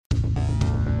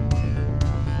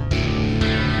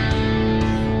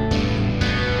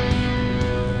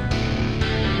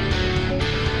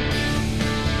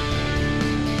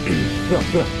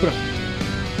Welcome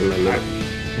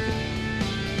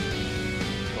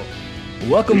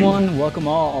one, welcome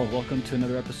all. Welcome to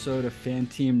another episode of Fan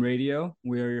Team Radio.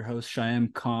 We are your hosts,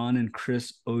 Shyam Khan and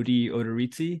Chris Odi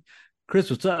Odorizzi. Chris,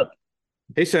 what's up?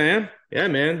 Hey, Cheyenne. Yeah,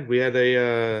 man. We had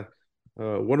a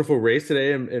wonderful race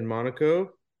today in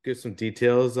Monaco. Give some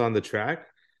details on the track.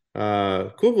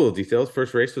 Cool little details.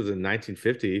 First race was in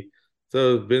 1950.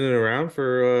 So it's been around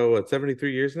for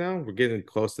 73 years now. We're getting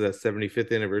close to that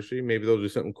 75th anniversary. Maybe they'll do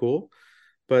something cool.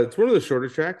 But it's one of the shorter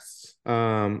tracks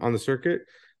on the circuit,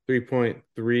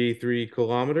 3.33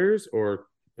 kilometers or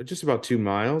just about 2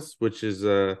 miles, which is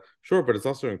short, but it's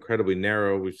also incredibly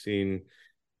narrow. We've seen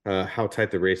how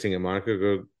tight the racing at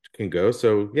can go.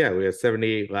 So yeah, we had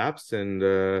 78 laps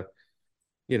and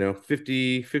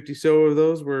 50 so of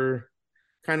those were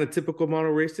kind of typical mono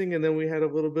racing. And then we had a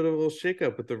little bit of a little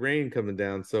shakeup with the rain coming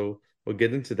down. So we'll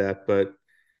get into that. But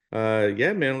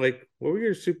yeah, man, like what were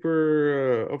your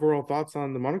super overall thoughts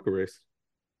on the Monaco race?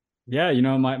 Yeah,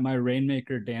 my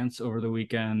Rainmaker dance over the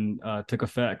weekend took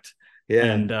effect. Yeah,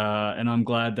 And I'm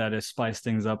glad that it spiced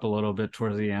things up a little bit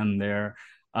towards the end there.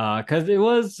 Because it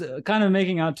was kind of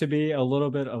making out to be a little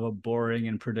bit of a boring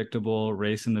and predictable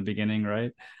race in the beginning,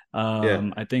 right? yeah.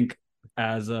 I think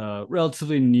as a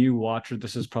relatively new watcher,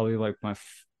 this is probably like my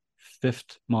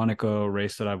fifth Monaco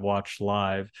race that I've watched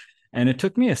live. And it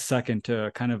took me a second to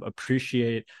kind of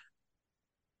appreciate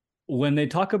when they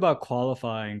talk about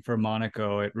qualifying for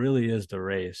Monaco, it really is the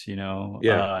race,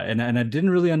 Yeah. and I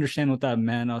didn't really understand what that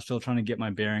meant. I was still trying to get my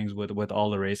bearings with all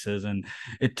the races, and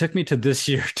it took me to this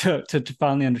year to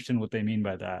finally understand what they mean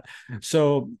by that.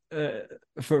 So,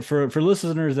 for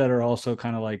listeners that are also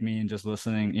kind of like me and just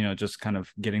listening, just kind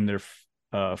of getting their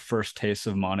first taste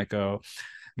of Monaco,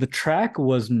 the track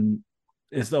was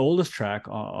it's the oldest track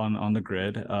on the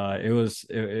grid.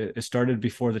 It started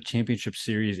before the championship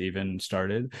series even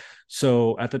started.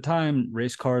 So at the time,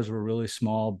 race cars were really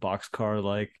small, boxcar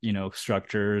like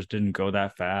structures, didn't go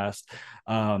that fast.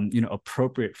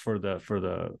 Appropriate for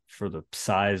the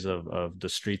size of the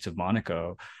streets of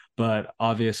Monaco. But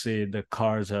obviously, the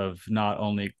cars have not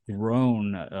only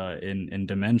grown in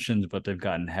dimensions, but they've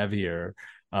gotten heavier.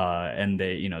 And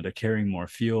they're carrying more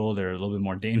fuel. They're a little bit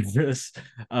more dangerous,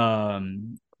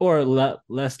 or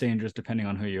less dangerous depending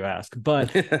on who you ask.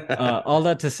 But all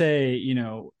that to say,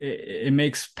 it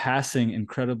makes passing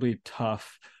incredibly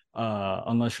tough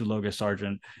unless you're Logan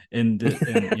Sargent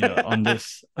on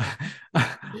this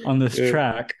on this Yeah.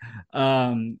 track.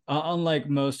 Unlike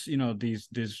most, these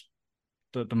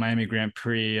the Miami Grand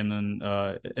Prix and then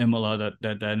Imola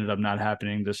that ended up not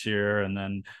happening this year, and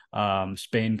then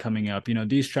Spain coming up.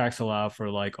 These tracks allow for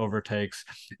like overtakes,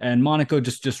 and Monaco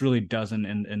just really doesn't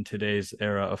in today's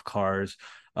era of cars,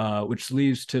 which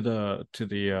leads to the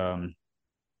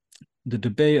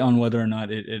debate on whether or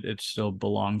not it still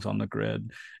belongs on the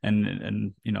grid,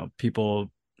 and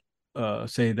people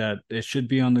say that it should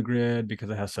be on the grid because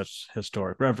it has such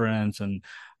historic reverence, and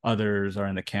others are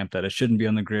in the camp that it shouldn't be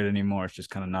on the grid anymore. It's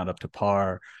just kind of not up to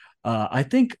par. I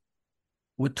think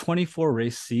with 24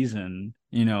 race season,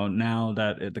 now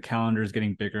that the calendar is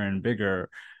getting bigger and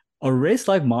bigger, a race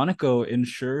like Monaco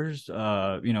ensures,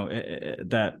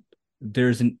 that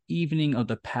there's an evening of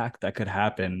the pack that could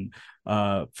happen.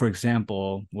 For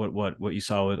example, what you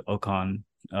saw with Ocon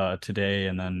today,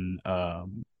 and then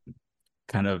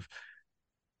kind of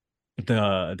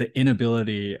the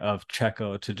inability of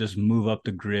Checo to just move up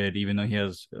the grid, even though he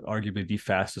has arguably the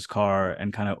fastest car,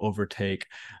 and kind of overtake,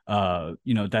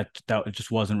 that just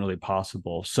wasn't really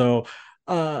possible. So,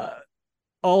 uh,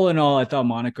 all in all, I thought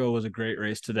Monaco was a great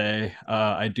race today.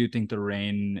 I do think the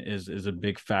rain is a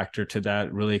big factor to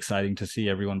that. Really exciting to see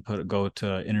everyone go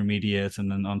to intermediates and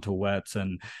then onto wets,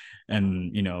 and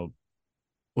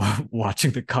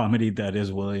watching the comedy that is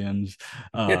Williams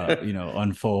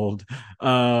unfold.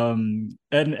 And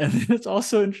it's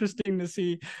also interesting to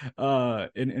see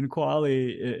in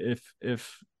quali,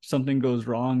 if something goes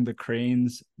wrong, the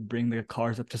cranes bring the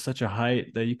cars up to such a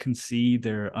height that you can see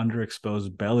their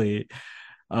underexposed belly,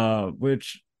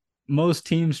 which most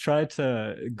teams try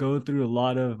to go through a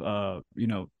lot of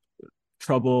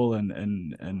trouble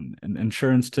and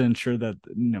insurance to ensure that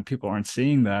people aren't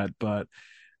seeing that. But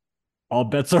all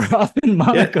bets are off in Yeah.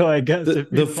 Monaco, I guess, The if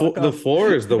the you flo fuck the up.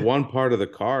 floor is the one part of the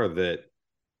car that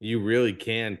you really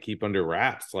can keep under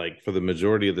wraps, like for the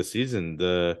majority of the season.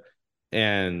 The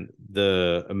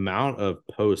amount of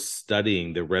posts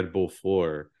studying the Red Bull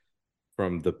floor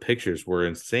from the pictures were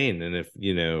insane. And if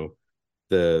the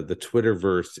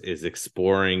Twitterverse is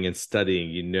exploring and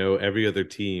studying, every other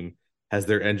team has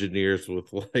their engineers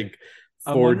with like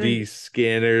I'm 4D wondering.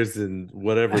 scanners and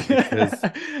whatever, because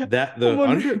I'm that the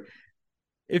wondering. under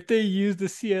if they use the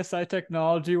CSI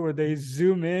technology where they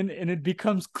zoom in and it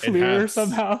becomes clearer Enhance,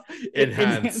 somehow, it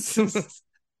enhance. enhances.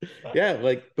 Yeah,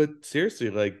 like, but seriously,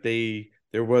 like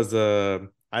there was a,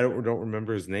 I don't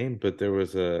remember his name, but there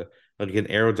was a like an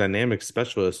aerodynamic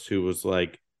specialist who was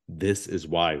like, this is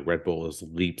why Red Bull is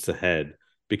leaps ahead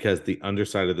because the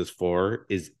underside of this floor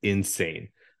is insane.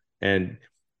 And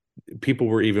people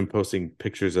were even posting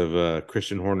pictures of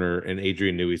Christian Horner and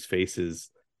Adrian Newey's faces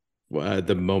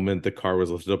the moment the car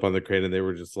was lifted up on the crane, and they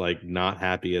were just like not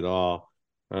happy at all.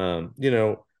 You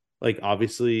know, like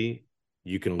obviously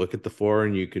you can look at the floor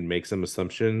and you can make some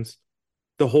assumptions.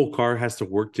 The whole car has to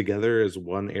work together as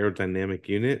one aerodynamic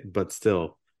unit, but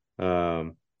still,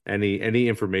 any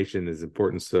information is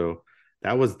important. So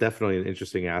that was definitely an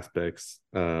interesting aspects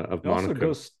of It also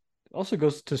Monaco.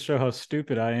 goes to show how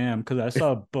stupid I am because I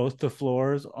saw both the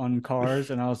floors on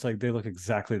cars and I was like, they look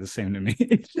exactly the same to me.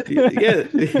 Yeah,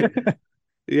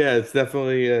 yeah, it's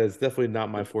definitely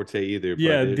not my forte either, but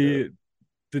Yeah, it,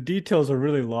 the details are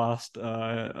really lost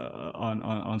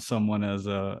on someone as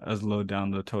low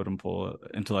down the totem pole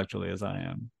intellectually as I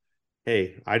am.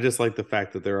 hey, I just like the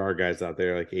fact that there are guys out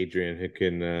there like Adrian who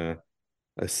can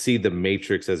see the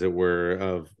matrix, as it were,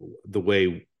 of the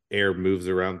way air moves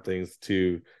around things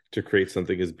to create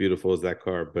something as beautiful as that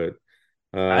car. But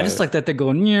I uh, just like that they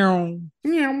go meow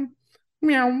meow,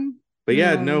 meow. But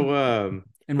yeah, meow, no.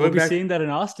 and we'll Going be back, seeing that in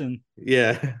Austin.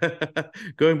 yeah,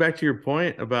 going back to your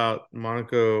point about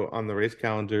Monaco on the race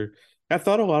calendar, I've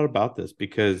thought a lot about this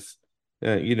because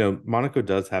Monaco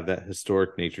does have that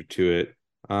historic nature to it.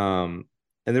 And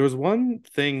there was one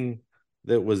thing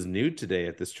that was new today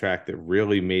at this track that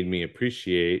really made me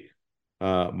appreciate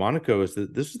Monaco is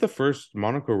that this is the first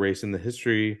Monaco race in the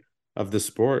history of the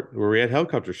sport where we had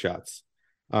helicopter shots.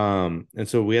 And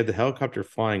so we had the helicopter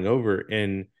flying over,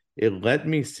 and it let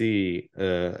me see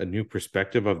a new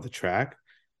perspective of the track,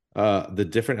 the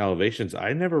different elevations.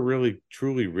 I never really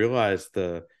truly realized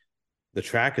the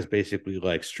track is basically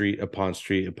like street upon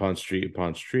street upon street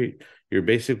upon street. You're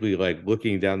basically like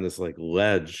looking down this like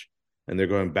ledge, and they're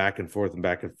going back and forth and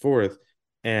back and forth.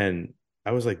 And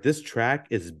I was like, this track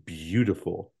is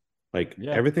beautiful. Like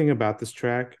Yeah. everything about this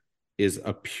track is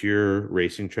a pure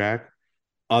racing track,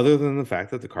 other than the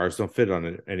fact that the cars don't fit on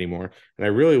it anymore. And I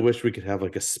really wish we could have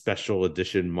like a special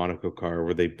edition Monaco car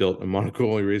where they built a Monaco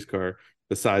only race car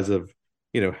the size of,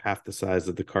 half the size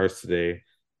of the cars today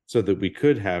so that we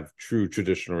could have true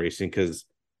traditional racing because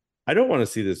I don't want to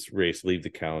see this race leave the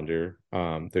calendar.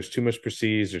 There's too much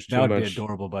prestige, there's That too would be much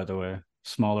adorable, by the way.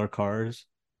 Smaller cars,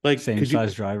 like same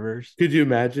size drivers. could you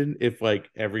imagine if like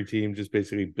every team just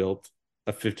basically built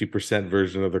a 50%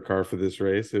 version of the car for this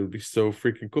race? It would be so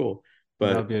freaking cool.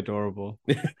 That would But be adorable.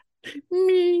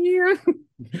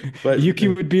 but Yuki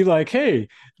would be like, "Hey,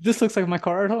 this looks like my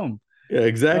car at home." yeah,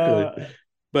 exactly. Uh,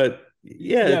 But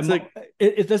yeah, yeah, it's like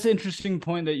that's an interesting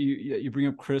point that you bring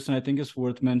up, Chris, and I think it's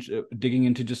worth digging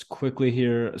into just quickly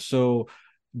here. So,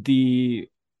 the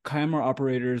camera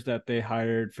operators that they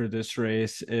hired for this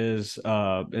race is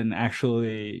an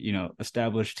actually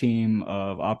established team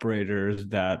of operators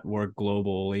that work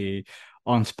globally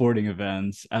on sporting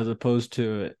events, as opposed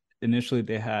to initially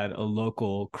they had a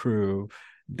local crew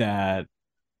that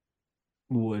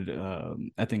would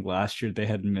I think last year they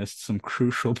had missed some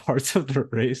crucial parts of the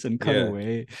race and cut yeah.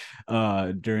 away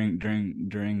during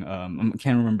I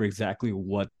can't remember exactly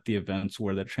what the events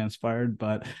were that transpired,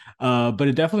 but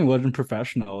it definitely wasn't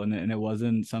professional, and it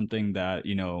wasn't something that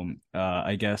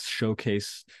I guess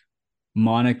showcase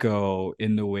Monaco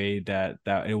in the way that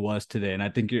it was today. And I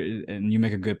think you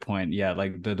make a good point. Yeah,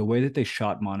 like the way that they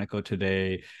shot Monaco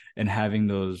today and having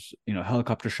those,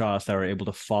 helicopter shots that were able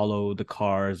to follow the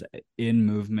cars in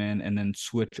movement and then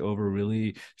switch over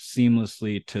really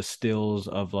seamlessly to stills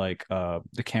of like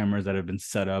the cameras that have been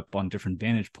set up on different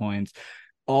vantage points.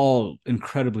 All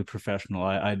incredibly professional.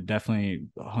 I definitely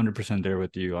 100% there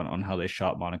with you on how they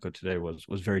shot Monaco today was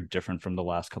very different from the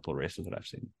last couple of races that I've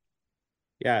seen.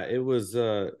 Yeah, it was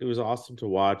awesome to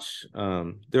watch.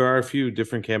 There are a few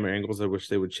different camera angles I wish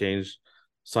they would change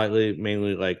slightly,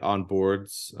 mainly like on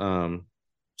boards.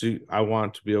 So I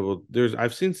want to be able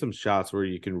I've seen some shots where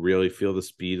you can really feel the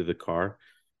speed of the car.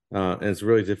 And it's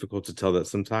really difficult to tell that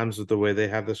sometimes with the way they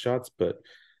have the shots, but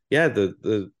yeah,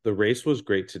 the race was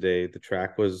great today. The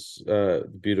track was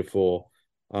beautiful.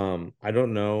 I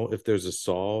don't know if there's a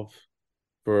solve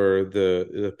for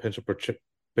the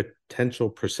potential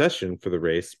procession for the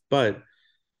race. But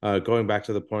going back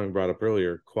to the point we brought up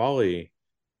earlier, quality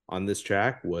on this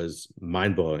track was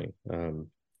mind blowing.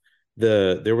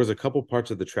 There was a couple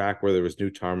parts of the track where there was new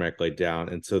tarmac laid down,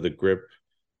 and so the grip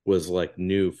was like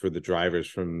new for the drivers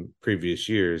from previous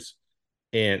years.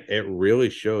 And it really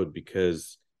showed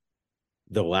because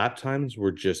the lap times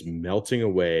were just melting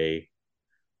away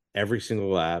every single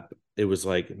lap. It was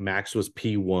like Max was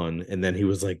P1 and then he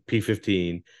was like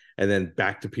P15 and then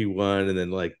back to P1 and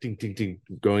then like ding ding ding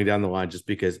going down the line, just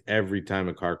because every time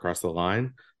a car crossed the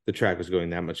line, the track was going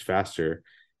that much faster.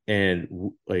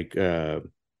 And like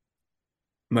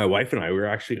my wife and I were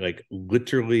actually like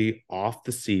literally off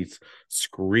the seats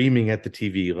screaming at the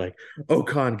TV, like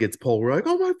Ocon gets pole. We're like,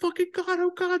 oh my fucking God,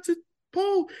 Ocon's at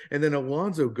pole. And then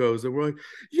Alonso goes, and we're like,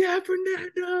 yeah,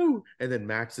 Fernando. And then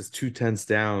Max is 2 tenths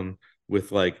down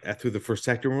with like through the first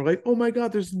sector. And we're like, oh my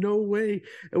God, there's no way.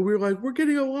 And we are like, we're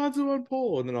getting Alonso on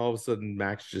pole. And then all of a sudden,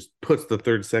 Max just puts the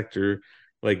third sector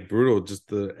like brutal, just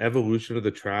the evolution of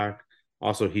the track.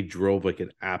 Also, he drove like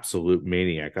an absolute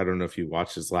maniac. I don't know if you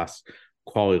watched his last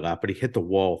quality lap, but he hit the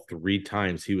wall 3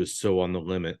 times. He was so on the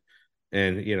limit,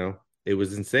 and it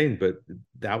was insane. But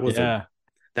that was a Yeah.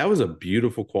 that was a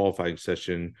beautiful qualifying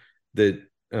session. That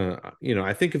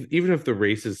I think even if the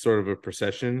race is sort of a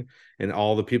procession and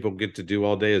all the people get to do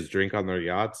all day is drink on their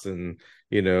yachts and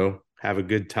have a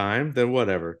good time, then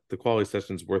whatever. The quality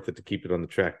session's worth it to keep it on the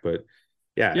track. But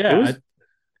yeah, it Yeah, was.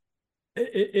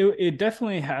 it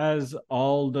definitely has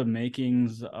all the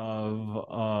makings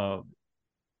of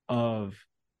a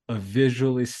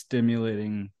visually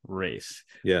stimulating race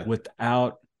Yeah.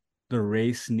 without the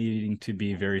race needing to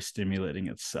be very stimulating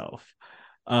itself.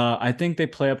 I think they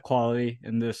play up quality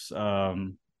in this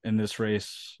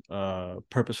race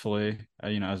purposefully.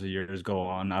 As the years go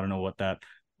on, I don't know what that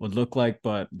would look like,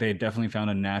 but they definitely found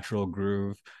a natural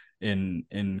groove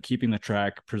in keeping the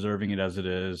track, preserving it as it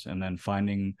is, and then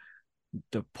finding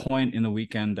the point in the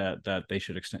weekend that they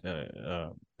should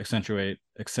accentuate,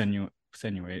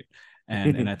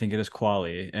 and I think it is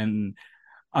quality. And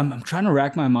I'm trying to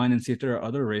rack my mind and see if there are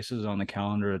other races on the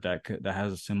calendar that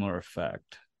has a similar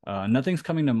effect. Nothing's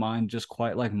coming to mind just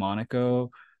quite like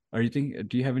Monaco. Do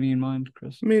you have any in mind,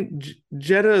 Chris? I mean,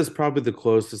 Jeddah is probably the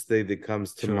closest thing that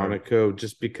comes to Sure. Monaco,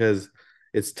 just because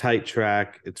it's tight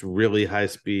track, it's really high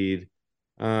speed.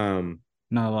 Um,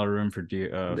 Not a lot of room for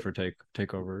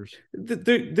takeovers.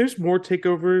 there's more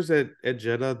takeovers at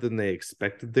Jeddah than they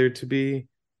expected there to be,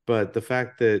 but the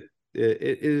fact that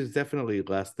it is definitely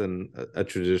less than a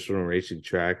traditional racing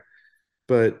track.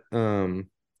 But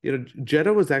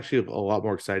Jeddah was actually a lot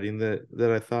more exciting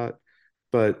that I thought.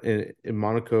 But in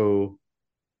Monaco,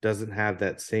 doesn't have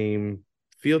that same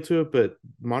feel to it, but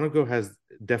Monaco has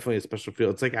definitely a special feel.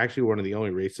 It's like actually one of the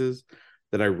only races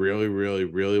that I really, really,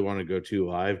 really want to go to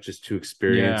live, just to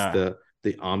experience Yeah.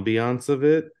 the ambiance of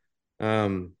it.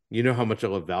 You know how much I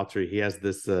love Valtteri. He has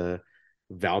this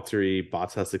Valtteri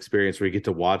Bottas experience where you get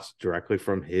to watch directly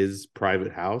from his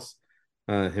private house,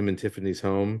 him and Tiffany's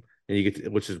home, and you get to,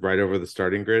 which is right over the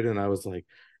starting grid. And I was like,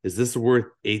 is this worth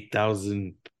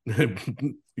 8,000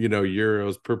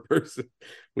 euros per person,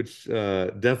 which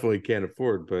definitely can't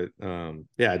afford. But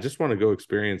yeah, I just want to go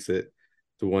experience it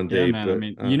to one Yeah, day. man. I But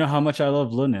mean, you know how much I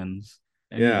love linens,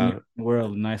 and you yeah. wear a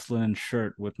nice linen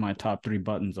shirt with my top three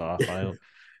buttons off.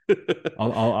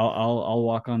 I'll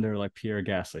walk on there like Pierre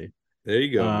Gasly. There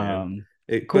you go, man. Um,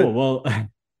 cool. But Well,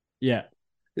 yeah,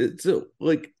 it's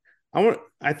like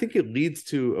I think it leads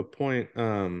to a point.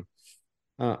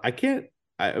 I can't.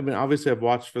 I mean, obviously, I've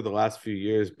watched for the last few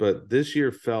years, but this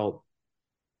year felt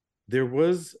there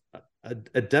was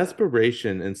a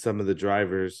desperation in some of the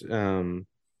drivers, that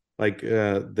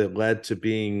led to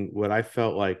being what I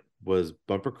felt like was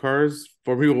bumper cars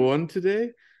Formula One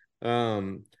today.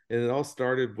 And it all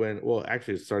started well,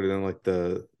 actually, it started in like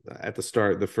at the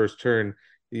start, the first turn.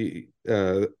 Maybe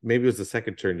it was the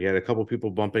second turn. You had a couple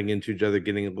people bumping into each other,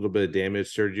 getting a little bit of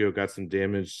damage. Sergio got some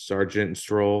damage, Sargent and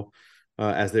Stroll,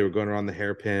 as they were going around the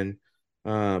hairpin.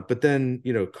 But then,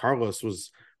 Carlos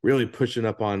was really pushing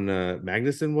up on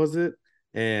Magnussen, was it?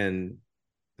 And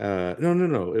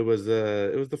no, it was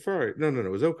the Ferrari. No,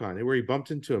 it was Ocon where he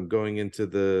bumped into him going into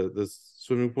the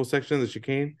swimming pool section of the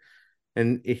chicane,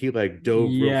 and he like dove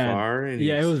real yeah, far, and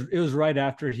yeah. It he's was it was right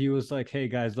after he was like, "Hey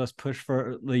guys, let's push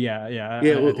for." Yeah, yeah.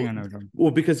 yeah, I think I know.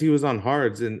 well, because he was on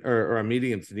hards or on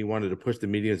mediums, and he wanted to push the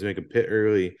mediums to make a pit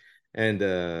early,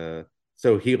 and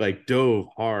so he like dove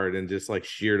hard and just like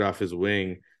sheared off his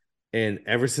wing. And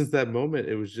ever since that moment,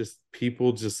 it was just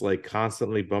people just like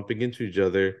constantly bumping into each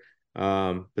other.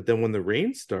 But then when the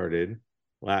rain started,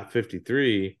 lap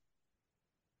 53,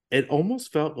 it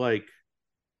almost felt like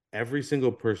every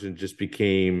single person just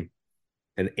became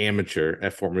an amateur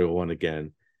at Formula One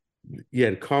again. You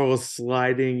had Carlos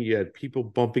sliding, you had people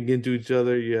bumping into each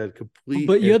other, you had complete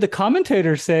But you had the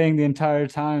commentator saying the entire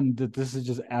time that this is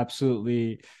just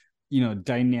absolutely,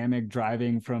 dynamic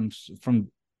driving from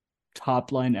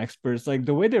top line experts. Like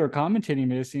the way they were commentating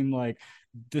made it seem like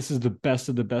this is the best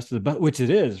of the best of the best, which it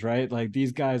is, right? Like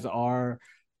these guys are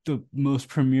the most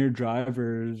premier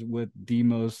drivers with the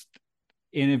most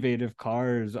innovative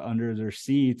cars under their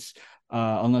seats,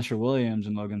 unless you're Williams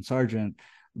and Logan Sargent.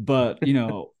 But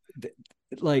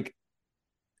like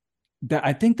that,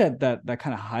 I think that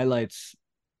kind of highlights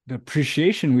the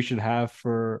appreciation we should have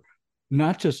for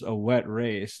not just a wet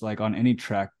race like on any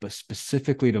track, but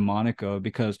specifically to Monaco,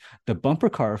 because the bumper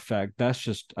car effect, that's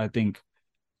just, I think,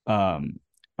 um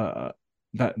uh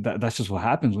that's just what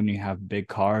happens when you have big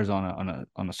cars on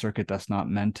a circuit that's not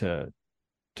meant to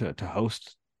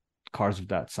host cars of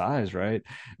that size, right?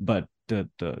 But the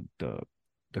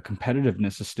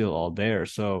competitiveness is still all there.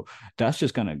 So that's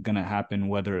just gonna happen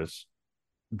whether it's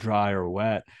dry or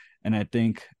wet. And I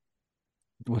think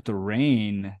with the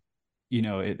rain,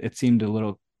 it seemed a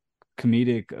little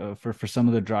comedic for some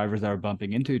of the drivers that were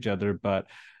bumping into each other, but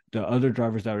the other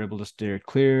drivers that were able to steer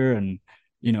clear and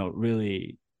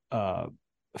really uh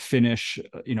finish,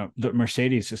 the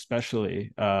Mercedes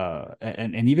especially,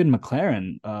 and even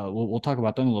McLaren, we'll talk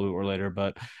about them a little bit more later,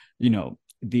 but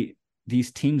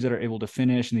these teams that are able to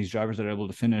finish and these drivers that are able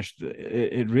to finish,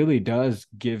 it really does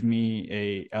give me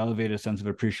a elevated sense of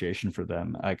appreciation for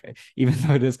them. Like, even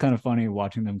though it is kind of funny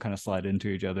watching them kind of slide into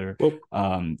each other, Well,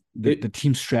 the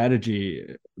team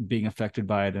strategy being affected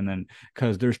by it. And then,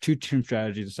 because there's two team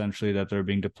strategies essentially that they're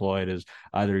being deployed, is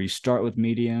either you start with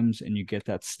mediums and you get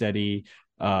that steady,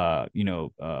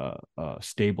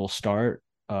 stable start,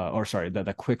 or sorry,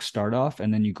 that quick start off,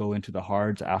 and then you go into the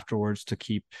hards afterwards to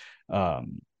keep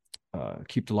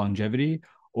the longevity.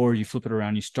 Or you flip it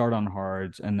around, you start on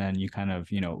hards, and then you kind of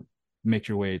make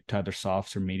your way to either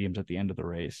softs or mediums at the end of the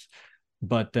race.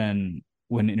 But then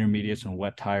when intermediates and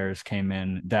wet tires came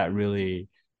in, that really,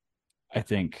 I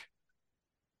think,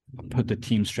 put the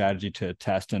team strategy to a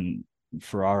test. And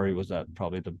Ferrari was at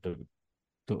probably the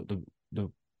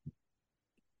the,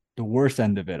 the worst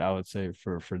end of it, I would say,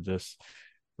 for this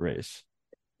race.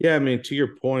 yeah, I mean, to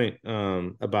your point,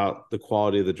 about the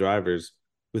quality of the drivers,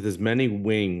 with as many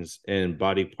wings and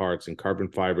body parts and carbon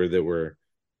fiber that were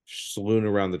strewn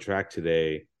around the track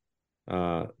today,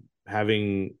 uh,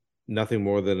 having nothing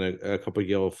more than a couple of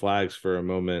yellow flags for a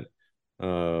moment. I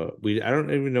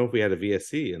don't even know if we had a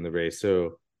VSC in the race,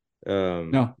 so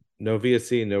No. no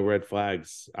VSC, no red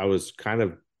flags. I was kind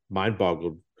of mind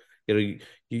boggled.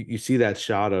 You see that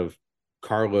shot of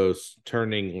Carlos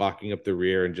turning, locking up the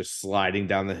rear, and just sliding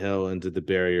down the hill into the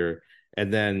barrier.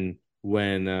 And then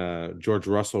when George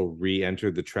Russell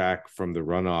re-entered the track from the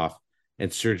runoff,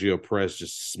 and Sergio Perez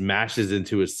just smashes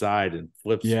into his side and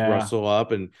flips Yeah. Russell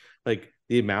up, and like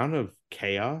the amount of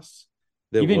chaos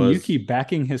that Even was. Yuki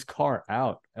backing his car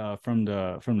out from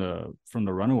the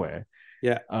runaway.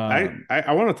 Yeah, Um,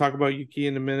 I want to talk about Yuki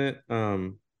in a minute,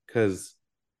 because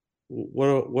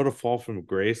what a fall from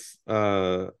grace.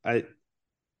 I'm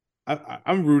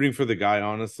rooting for the guy,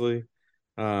 honestly.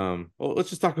 Well, let's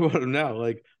just talk about him now.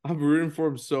 Like, I'm rooting for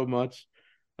him so much.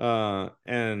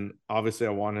 And obviously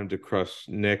I want him to crush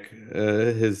Nick,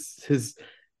 his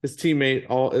teammate,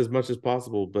 all as much as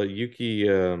possible. But Yuki,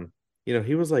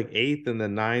 he was like eighth and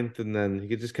then ninth, and then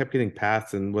he just kept getting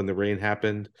passed. And when the rain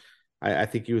happened, I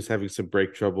think he was having some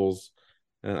brake troubles.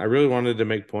 And I really wanted to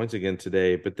make points again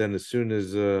today, but then as soon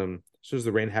as the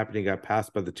rain happened, he got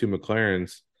passed by the two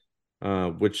McLarens,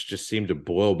 which just seemed to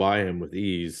blow by him with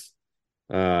ease.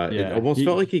 It yeah, almost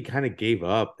felt like he he kind of gave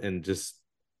up and just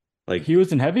like, he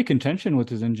was in heavy contention with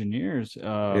his engineers,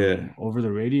 yeah, over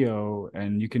the radio,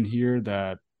 and you can hear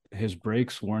that his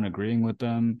brakes weren't agreeing with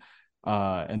them.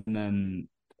 And then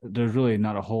there's really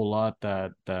not a whole lot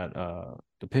that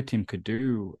the pit team could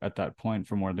do at that point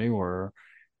from where they were.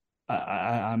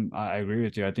 I agree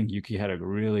with you. I think Yuki had a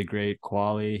really great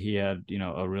quali. He had,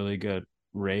 a really good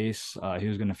race. He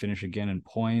was going to finish again in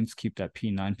points, keep that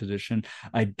P9 position.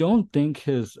 I don't think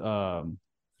his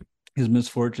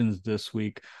misfortunes this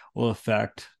week will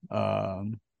affect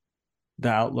the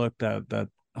outlook that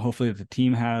hopefully the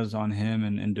team has on him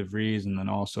and De Vries, and then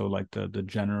also like the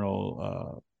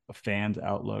general fans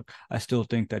outlook. I still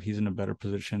think that he's in a better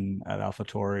position at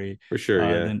AlphaTauri for sure,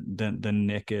 yeah. than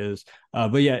Nick is.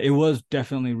 But yeah, it was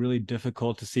definitely really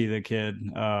difficult to see the kid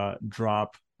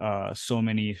drop so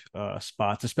many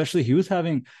spots, especially he was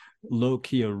having low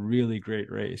key a really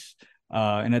great race.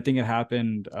 And I think it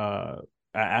happened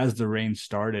as the rain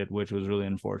started, which was really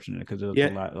unfortunate because it was Yeah,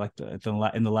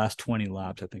 in the last 20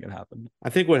 laps, I think it happened. I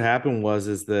think what happened was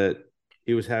is that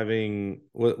he was having,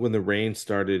 when the rain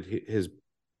started, his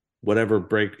whatever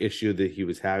brake issue that he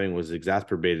was having was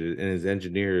exacerbated, and his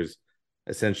engineers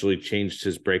essentially changed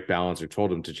his brake balance, or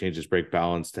told him to change his brake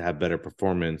balance to have better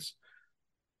performance.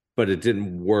 but it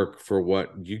didn't work for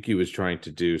what Yuki was trying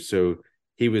to do. So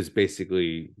he was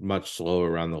basically much slower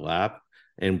around the lap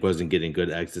and wasn't getting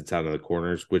good exits out of the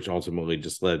corners, which ultimately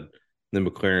just led the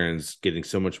McLarens getting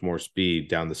so much more speed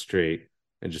down the straight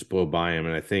and just blow by him.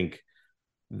 And I think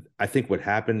what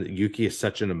happened, Yuki is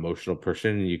such an emotional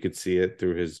person, and you could see it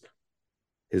through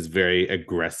his very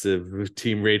aggressive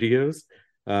team radios.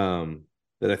 Um,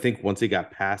 that I think once he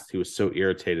got past, he was so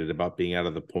irritated about being out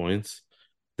of the points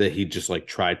that he just like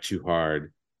tried too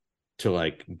hard to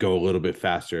like go a little bit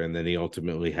faster, and then he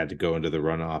ultimately had to go into the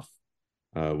runoff,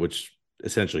 which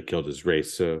essentially killed his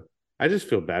race. So I just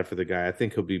feel bad for the guy. I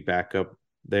think he'll be back up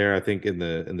there. I think in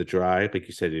the dry, like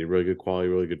you said, he had a really good quality,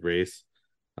 really good race.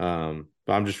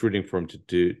 But I'm just rooting for him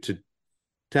to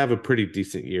have a pretty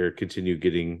decent year, continue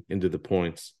getting into the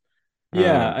points.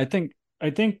 Yeah, Um, I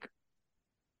think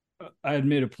I had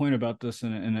made a point about this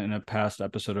in a past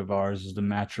episode of ours, is the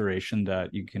maturation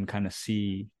that you can kind of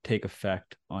see take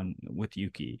effect on with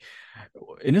Yuki.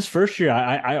 In his first year,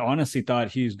 I honestly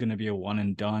thought he was going to be a one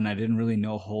and done. I didn't really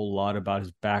know a whole lot about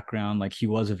his background. Like, he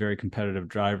was a very competitive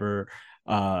driver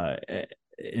uh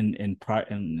in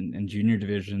junior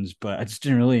divisions, but I just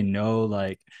didn't really know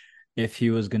like if he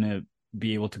was going to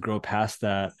be able to grow past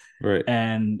that. right.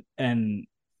 And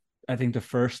I think the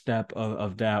first step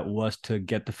of that was to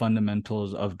get the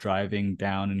fundamentals of driving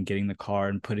down and getting the car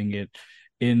and putting it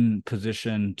in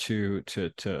position to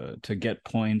get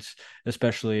points,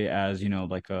 especially as,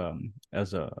 like,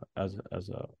 as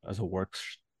a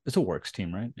works, it's a works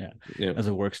team, right? Yeah, Yeah. as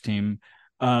a works team.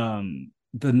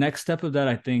 The next step of that,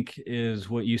 I think, is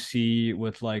what you see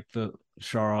with like the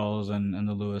Charles and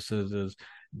the Lewises, is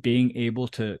being able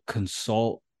to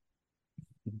consult,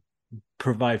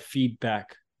 provide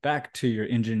feedback back to your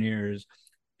engineers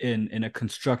in a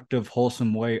constructive,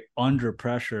 wholesome way under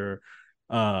pressure,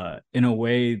 in a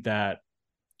way that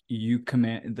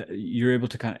you're able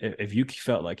to kind of, if you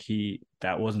felt like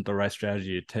that wasn't the right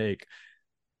strategy to take,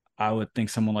 I would think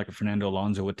someone like a Fernando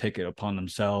Alonso would take it upon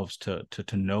themselves to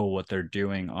know what they're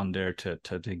doing on there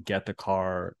to get the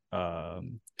car,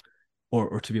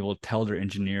 or to be able to tell their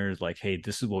engineers like, hey,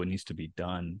 this is what needs to be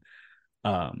done.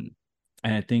 And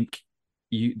I think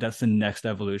that's the next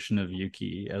evolution of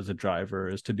Yuki as a driver,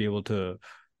 is to be able to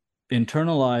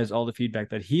internalize all the feedback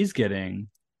that he's getting,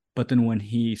 but then when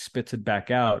he spits it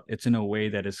back out, it's in a way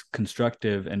that is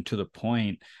constructive and to the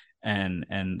point, and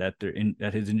that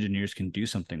his engineers can do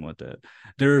something with it.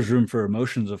 There is room for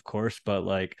emotions, of course, but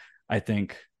like, I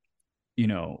think, you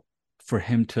know, for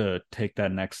him to take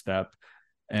that next step,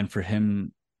 and for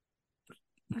him,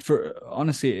 for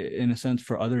honestly, in a sense,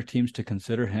 for other teams to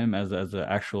consider him as an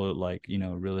actual, like,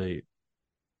 really,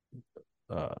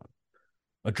 uh,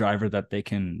 a driver that they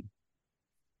can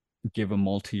give a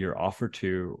multi-year offer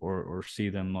to, or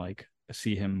see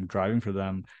him driving for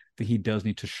them, that he does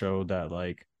need to show that,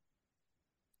 like,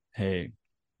 hey,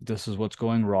 this is what's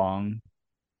going wrong.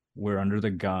 We're under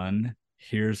the gun.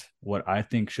 Here's what I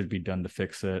think should be done to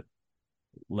fix it.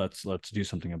 Let's do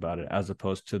something about it, as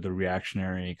opposed to the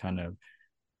reactionary kind of,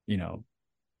 you know,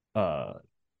 uh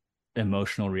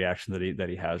emotional reaction that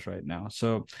he has right now.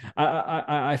 So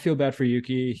I feel bad for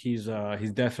Yuki. He's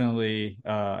definitely,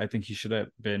 I think he should have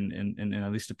been in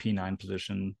at least a P9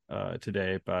 position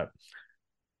today, but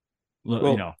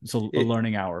Well, it's a it,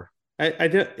 learning hour. I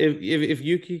don't, if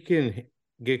Yuki can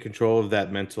get control of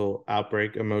that mental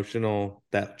outbreak, emotional,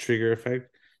 that trigger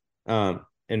effect, and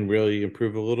really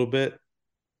improve a little bit,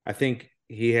 I think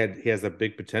he has a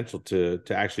big potential to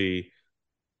actually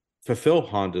fulfill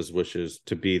Honda's wishes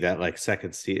to be that like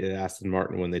second seat at Aston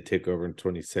Martin when they take over in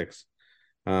 26.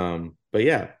 But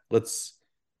yeah, let's.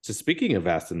 So speaking of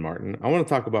Aston Martin, I want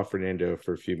to talk about Fernando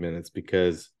for a few minutes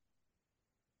because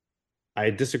I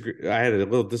disagree. I had a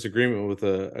little disagreement with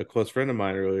a close friend of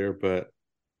mine earlier, but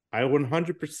I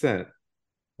 100%,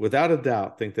 without a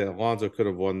doubt, think that Alonso could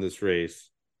have won this race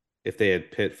if they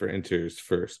had pit for inters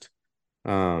first.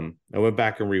 I went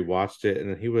back and rewatched it,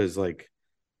 and he was like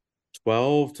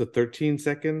 12 to 13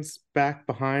 seconds back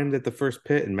behind at the first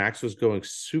pit, and Max was going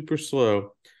super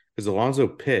slow because Alonso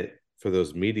pit for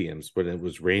those mediums when it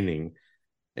was raining.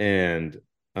 And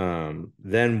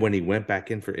then when he went back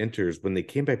in for inters, when they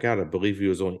came back out, I believe he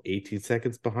was only 18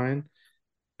 seconds behind.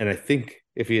 And I think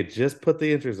if he had just put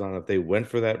the inters on, if they went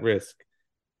for that risk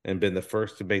and been the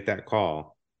first to make that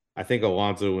call, I think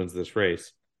Alonso wins this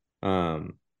race.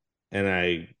 Um, and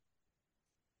I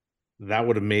that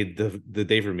would have made the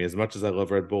day for me. As much as I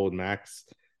love Red Bull and Max,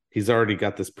 he's already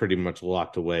got this pretty much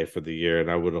locked away for the year,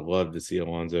 and I would have loved to see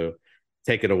Alonso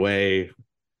take it away,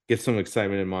 get some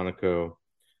excitement in Monaco.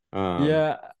 Um,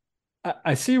 Yeah,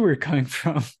 I see where you're coming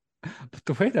from. But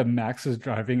the way that Max was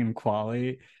driving in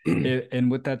quali,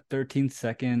 and with that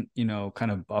 13-second,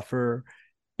 kind of buffer,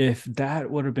 if that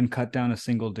would have been cut down to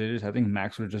single digits, I think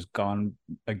Max would have just gone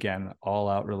again all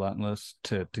out relentless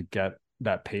to get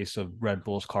that pace of Red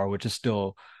Bull's car, which is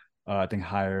still I think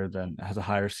has a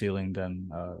higher ceiling than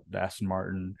the Aston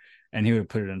Martin, and he would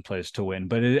put it in place to win.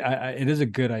 But it is a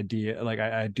good idea. Like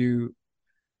I do,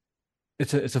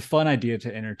 it's a fun idea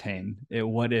to entertain.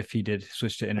 What if he did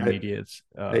switch to I, intermediates?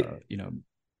 I,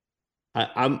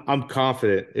 I'm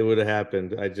confident it would have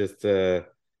happened. I just it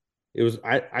was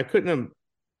I couldn't have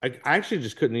I actually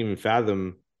just couldn't even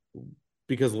fathom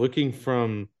because looking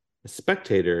from a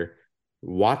spectator,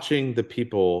 watching the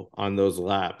people on those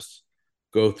laps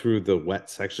go through the wet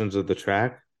sections of the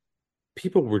track,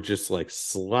 people were just like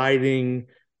sliding.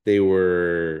 They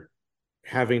were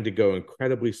having to go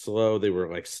incredibly slow. They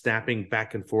were like snapping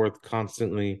back and forth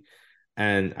constantly.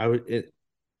 And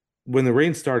when the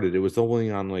rain started, it was only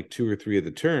on like two or three of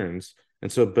the turns.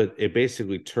 And so, but it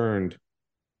basically turned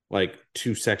like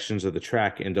two sections of the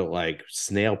track into like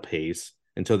snail pace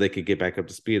until they could get back up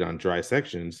to speed on dry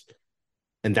sections.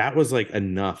 And that was like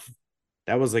enough.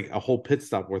 That was like a whole pit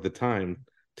stop worth of time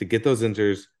to get those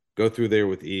inters, go through there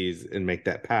with ease and make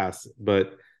that pass.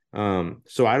 But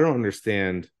so I don't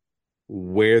understand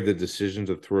where the decision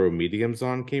to throw mediums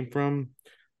on came from.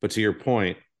 But to your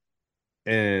point,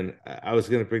 and I was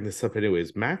going to bring this up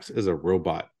anyways, Max is a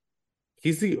robot.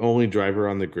 He's the only driver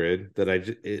on the grid that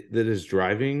is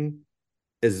driving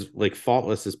as like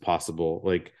faultless as possible.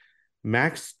 Like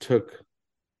Max took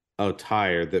a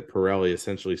tire that Pirelli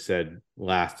essentially said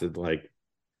lasted like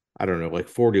I don't know, like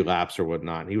 40 laps or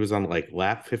whatnot. He was on like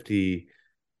lap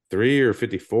 53 or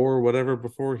 54 or whatever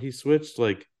before he switched.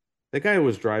 Like that guy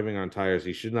was driving on tires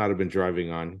he should not have been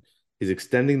driving on. He's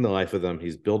extending the life of them.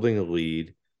 He's building a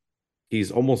lead.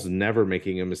 He's almost never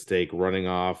making a mistake, running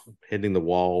off, hitting the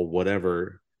wall,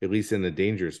 whatever, at least in a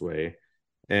dangerous way.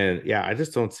 And yeah, I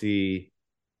just don't see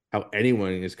how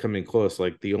anyone is coming close.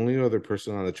 Like the only other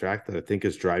person on the track that I think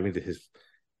is driving to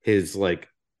his like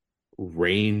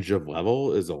range of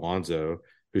level is Alonso,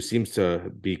 who seems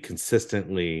to be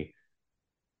consistently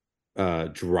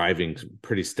driving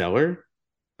pretty stellar.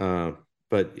 Uh,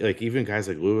 but like even guys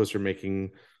like Lewis are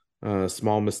making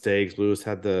small mistakes. Lewis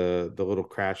had the little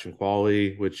crash in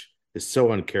quality, which is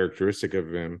so uncharacteristic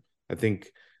of him. I think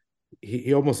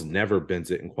he almost never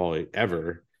bends it in quality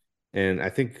ever. And I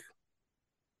think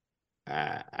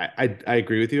I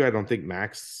agree with you. I don't think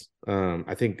Max.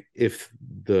 I think if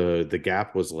the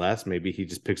gap was less, maybe he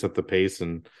just picks up the pace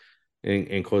and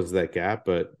closes that gap.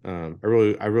 But I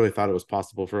really thought it was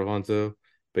possible for Alonso.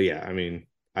 But yeah, I mean,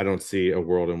 I don't see a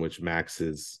world in which Max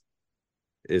is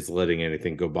letting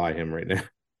anything go by him right now,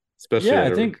 especially Yeah, at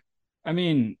I a think, I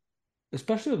mean,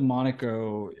 especially with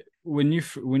Monaco, when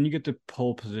you get the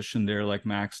pole position there like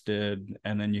Max did,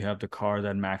 and then you have the car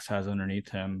that Max has underneath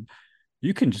him,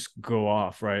 you can just go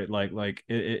off, right?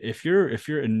 If your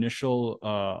initial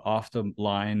off the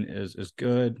line is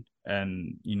good,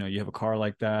 and you have a car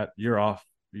like that, you're off.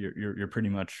 You're pretty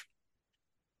much,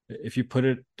 if you put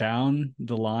it down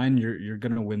the line, you're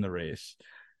gonna win the race.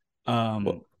 Um,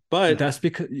 well, but that's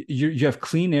because you have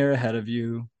clean air ahead of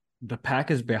you. The pack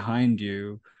is behind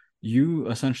you. You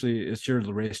essentially, it's your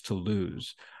race to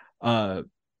lose. Uh,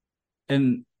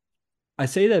 and I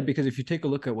say that because if you take a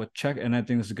look at what Check, and I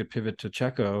think this is a good pivot to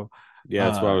Checo, yeah,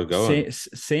 that's where I was going.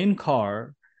 same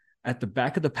car at the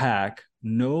back of the pack,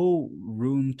 no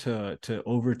room to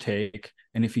overtake,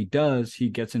 and if he does, he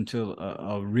gets into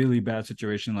a really bad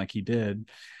situation like he did.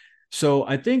 So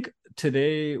I think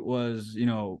today was,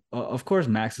 of course,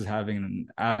 Max is having an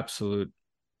absolute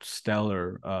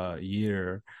stellar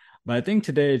year, but I think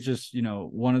today is just,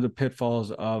 one of the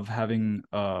pitfalls of having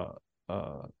uh,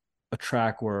 a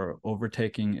track where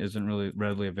overtaking isn't really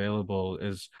readily available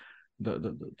is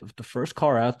the first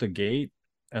car out the gate,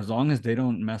 as long as they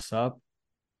don't mess up,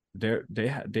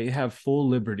 they have full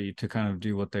liberty to kind of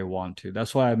do what they want to.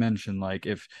 That's why I mentioned, like,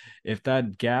 if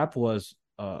that gap was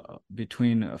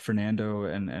between Fernando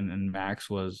and Max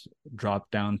was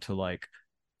dropped down to like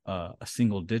a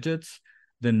single digits,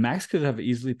 then Max could have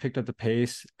easily picked up the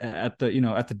pace at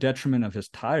the detriment of his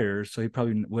tires. So he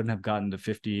probably wouldn't have gotten the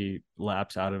 50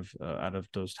 laps out of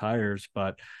those tires.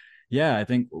 But yeah, I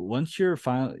think once you're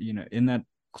finally in that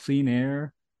clean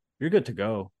air, you're good to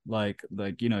go.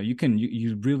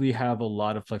 You really have a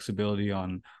lot of flexibility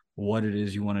on what it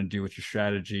is you want to do with your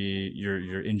strategy.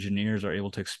 Your engineers are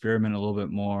able to experiment a little bit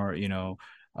more,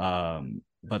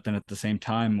 but then at the same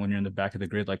time, when you're in the back of the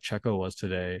grid like Checo was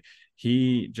today,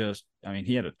 he just, I mean,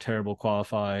 he had a terrible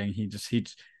qualifying.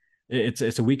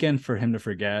 it's a weekend for him to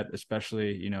forget,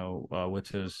 especially with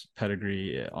his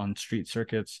pedigree on street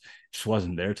circuits. Just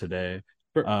wasn't there today.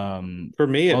 For Um, for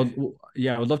me,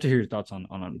 yeah, I would love to hear your thoughts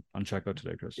on Checo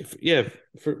today, Chris.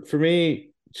 for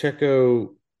me,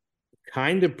 Checo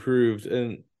kind of proved,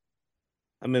 and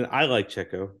I mean, I like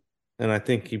Checo, and I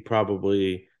think he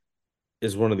probably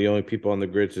is one of the only people on the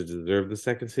grid to deserve the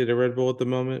second seat at Red Bull at the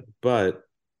moment. But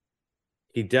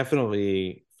he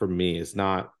definitely, for me, is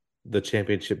not the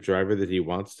championship driver that he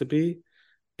wants to be.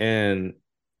 And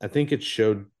I think it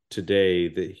showed today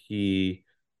that he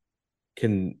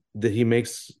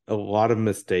makes a lot of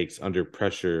mistakes under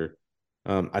pressure.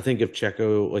 I think if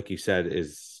Checo, like you said,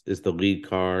 is the lead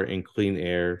car in clean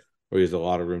air where he has a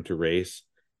lot of room to race,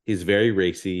 he's very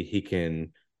racy. He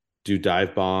can do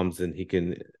dive bombs and he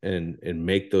can and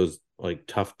make those like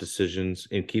tough decisions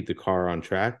and keep the car on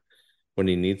track when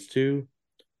he needs to.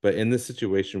 But in this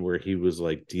situation where he was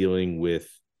like dealing with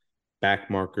back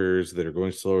markers that are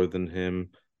going slower than him,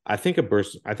 I think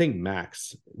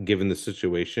Max, given the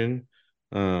situation,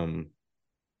 um,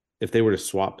 if they were to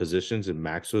swap positions and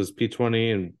Max was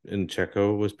P20 and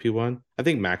Checo was P1, I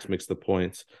think Max makes the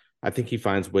points. I think he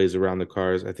finds ways around the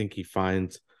cars. I think he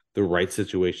finds the right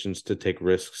situations to take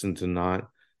risks and to not.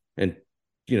 And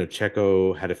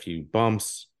Checo had a few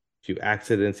bumps, a few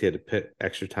accidents. He had to pit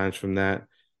extra times from that.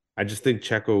 I just think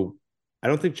Checo, I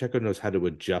don't think Checo knows how to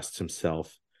adjust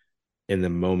himself in the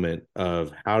moment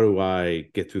of how do I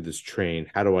get through this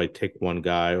train? How do I take one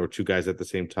guy or two guys at the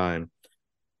same time?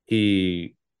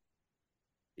 He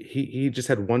he just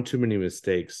had one too many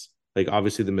mistakes. Like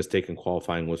obviously the mistake in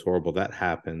qualifying was horrible. That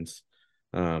happens.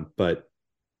 But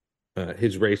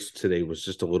his race today was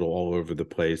just a little all over the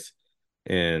place.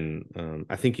 And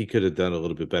I think he could have done a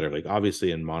little bit better. Like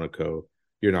obviously in Monaco,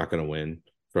 you're not going to win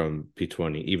from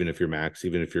P20, even if you're Max,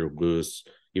 even if you're Lewis,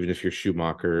 even if you're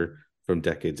Schumacher from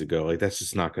decades ago. Like that's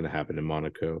just not going to happen in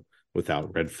Monaco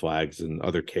without red flags and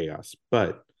other chaos.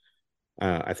 But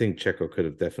I think Checo could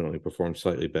have definitely performed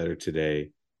slightly better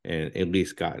today and at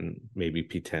least gotten maybe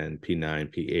P10,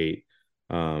 P9,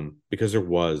 P8, because there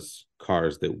was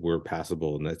cars that were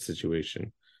passable in that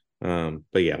situation.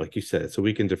 But yeah, like you said, it's a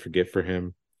weekend to forget for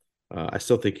him. I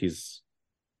still think he's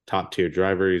top tier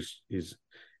driver. He's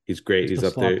great. He's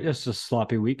up there. Just a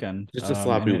sloppy weekend. Just a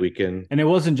sloppy weekend. And it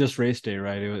wasn't just race day,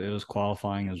 right? It was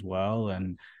qualifying as well,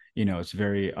 and it's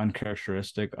very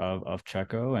uncharacteristic of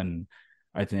Checo. And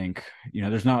I think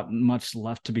there's not much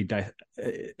left to be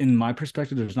in my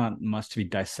perspective. There's not much to be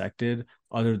dissected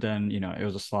other than it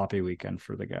was a sloppy weekend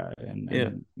for the guy, and Yeah.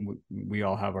 we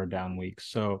all have our down weeks.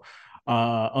 So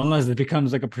unless it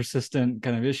becomes like a persistent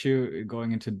kind of issue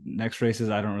going into next races,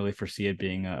 I don't really foresee it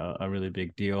being a really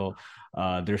big deal.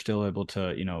 They're still able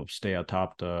to stay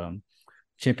atop the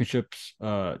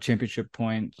championship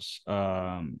points.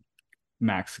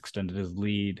 Max extended his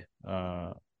lead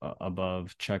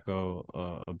above Checo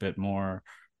a bit more.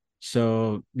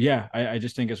 So yeah, I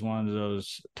just think it's one of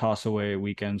those toss away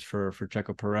weekends for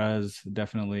Checo Perez.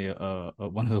 Definitely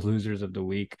one of the losers of the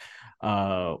week,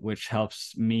 which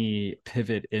helps me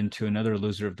pivot into another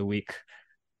loser of the week,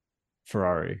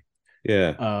 Ferrari.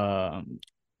 Yeah.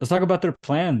 Let's talk about their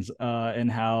plans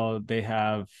and how they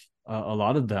have a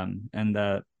lot of them, and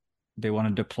that they want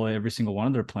to deploy every single one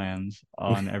of their plans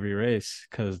on every race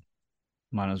because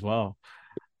might as well.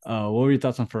 What were your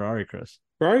thoughts on Ferrari, Chris?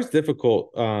 Ferrari's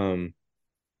difficult.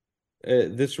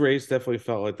 This race definitely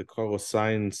felt like the Carlos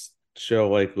Sainz show.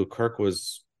 Like Leclerc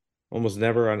was almost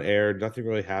never on air. Nothing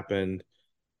really happened.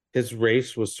 His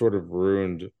race was sort of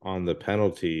ruined on the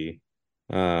penalty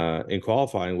in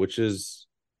qualifying, which is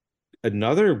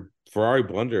another Ferrari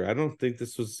blunder. I don't think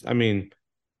this was. I mean,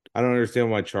 I don't understand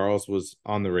why Charles was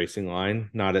on the racing line,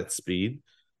 not at speed.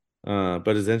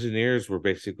 But his engineers were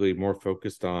basically more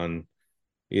focused on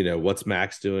what's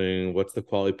Max doing, what's the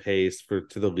quality pace for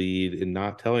to the lead, and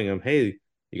not telling him, hey,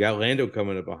 you got Lando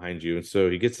coming up behind you. And so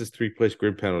he gets this 3 place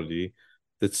grid penalty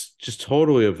that's just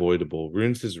totally avoidable,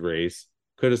 ruins his race,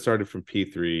 could have started from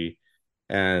P3.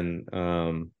 And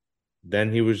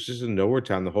then he was just in nowhere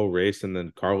town the whole race. And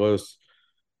then Carlos,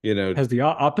 Has the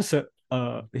opposite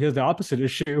he has the opposite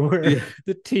issue where yeah,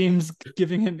 the team's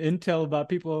giving him intel about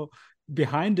people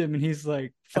behind him, and he's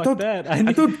like, I fuck don't that. I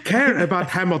don't care about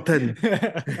Hamilton.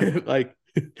 Like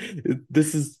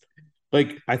this is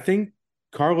like I think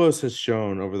Carlos has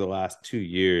shown over the last 2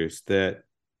 years that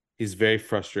he's very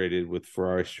frustrated with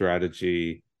Ferrari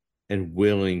strategy and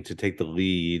willing to take the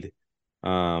lead.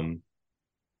 Um,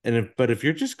 but if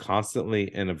you're just constantly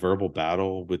in a verbal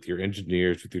battle with your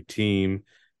engineers, with your team,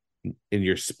 and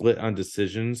you're split on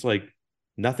decisions, like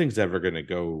nothing's ever going to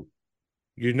go.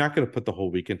 You're not going to put the whole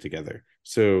weekend together.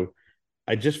 So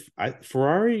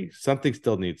Ferrari, something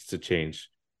still needs to change.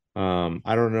 I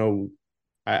don't know.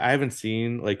 I haven't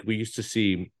seen, like, we used to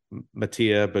see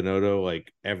Mattia Binotto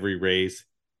like every race.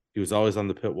 He was always on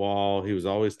the pit wall. He was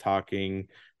always talking.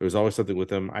 There was always something with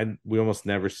him. We almost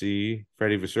never see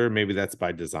Freddie Vasseur. Maybe that's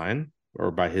by design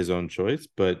or by his own choice.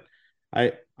 But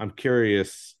I'm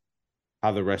curious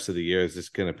how the rest of the year is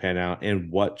just going to pan out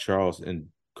and what Charles and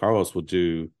Carlos will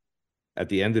do at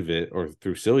the end of it or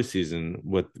through silly season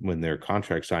with when their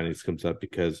contract signings comes up,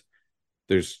 because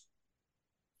there's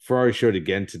Ferrari showed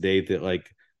again today that, like,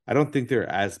 I don't think they're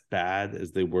as bad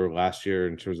as they were last year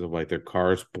in terms of like their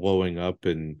cars blowing up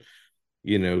and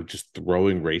just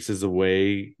throwing races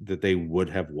away that they would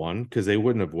have won, because they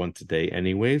wouldn't have won today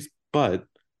anyways. But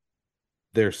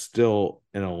they're still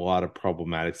in a lot of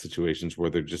problematic situations where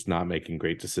they're just not making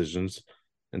great decisions.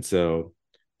 And so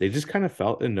they just kind of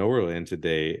felt in nowhere land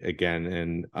today again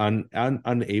and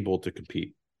unable to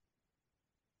compete.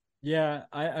 Yeah,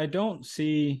 I don't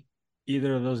see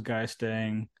either of those guys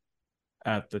staying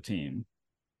at the team.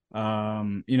 There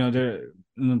in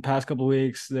the past couple of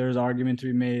weeks, there's argument to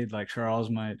be made like Charles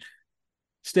might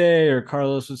stay or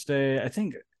Carlos would stay. I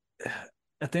think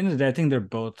at the end of the day, I think they're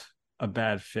both a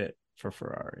bad fit for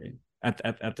Ferrari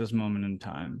at this moment in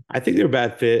time I think they're a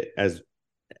bad fit as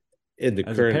in the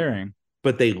as a current, pairing.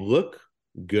 but they look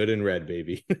good in red,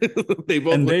 baby. They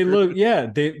both And look they look, great. yeah,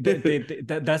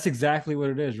 that's exactly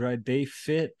what it is, right? They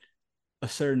fit a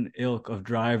certain ilk of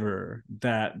driver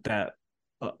that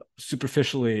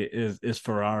superficially is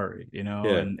Ferrari, Yeah,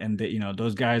 and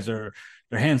those guys they're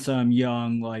handsome,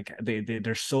 young, like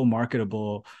they're so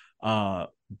marketable,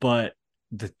 but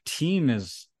the team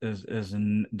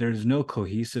there's no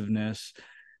cohesiveness,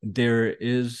 there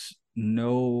is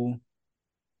no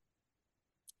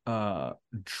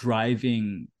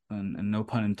driving, and no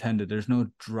pun intended, there's no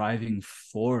driving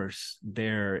force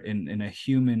there in a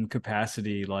human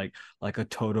capacity, like a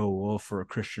Toto Wolff or a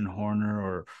Christian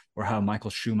Horner, or how Michael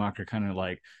Schumacher kind of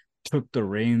like took the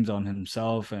reins on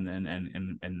himself and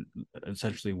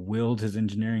essentially willed his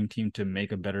engineering team to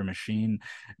make a better machine.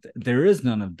 There is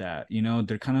none of that.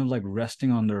 They're kind of like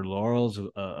resting on their laurels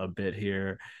a bit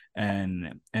here,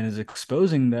 and is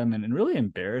exposing them in really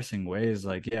embarrassing ways.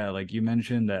 Like, yeah, like you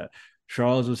mentioned that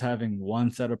Charles was having one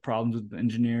set of problems with the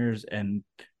engineers, and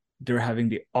they're having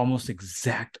the almost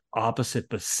exact opposite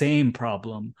but same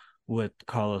problem with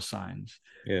Carlos Sainz.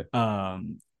 yeah.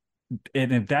 Um,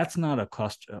 and if that's not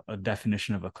a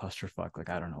definition of a clusterfuck, like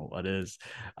I don't know what is.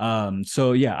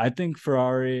 So yeah, I think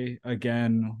Ferrari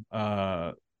again.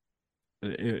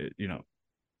 You know,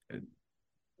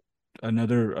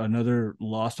 another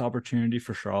lost opportunity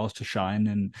for Charles to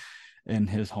shine in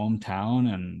his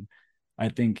hometown, and I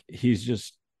think he's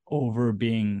just over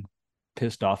being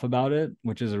pissed off about it,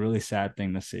 which is a really sad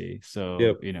thing to see. So,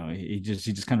 Yep. he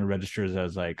just kind of registers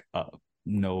as like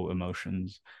no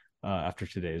emotions after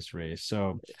today's race.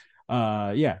 So,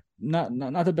 yeah, not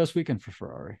the best weekend for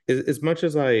Ferrari. As much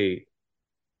as my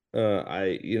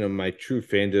true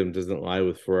fandom doesn't lie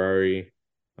with Ferrari.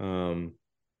 Um,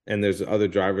 and there's other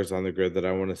drivers on the grid that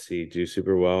I want to see do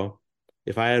super well.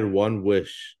 If I had one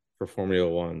wish for Formula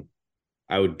One,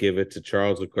 I would give it to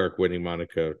Charles Leclerc winning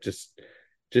Monaco. Just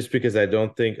because I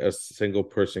don't think a single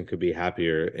person could be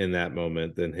happier in that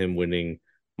moment than him winning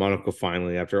Monaco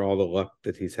finally after all the luck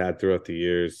that he's had throughout the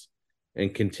years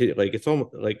and continue. Like, it's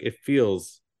almost like it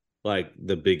feels like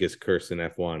the biggest curse in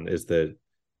F1 is that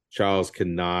Charles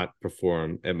cannot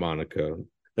perform at Monaco.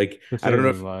 Like, To I don't save know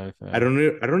his if life, I yeah. don't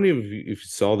know I don't know if you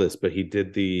saw this, but he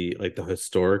did the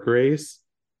historic race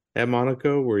at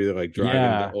Monaco where you're like driving the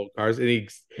Yeah, old cars, and he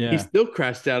yeah. still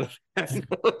crashed out of that.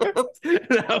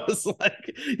 And I was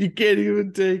like, you can't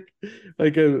even take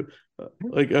like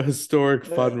a historic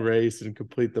fun race and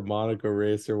complete the Monaco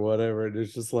race or whatever. And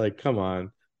it's just like, come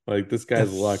on, like this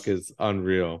guy's luck It's is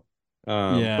unreal.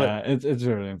 But Yeah, it's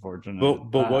really unfortunate.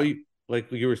 but what you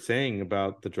like you were saying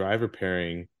about the driver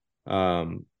pairing,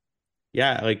 um,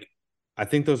 yeah, like I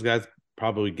think those guys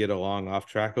probably get along off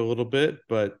track a little bit,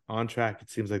 but on track it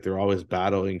seems like they're always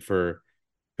battling for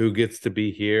who gets to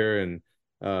be here, and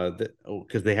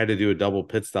because they had to do a double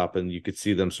pit stop and you could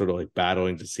see them sort of like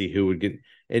battling to see who would get,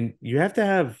 and you have to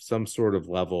have some sort of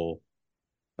level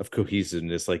of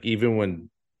cohesiveness, like even when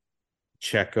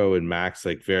Checo and Max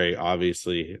like very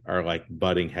obviously are like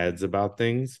butting heads about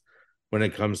things when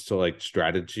it comes to like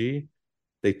strategy,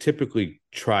 they typically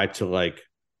try to like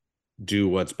do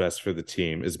what's best for the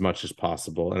team as much as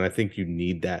possible. And I think you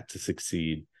need that to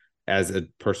succeed as a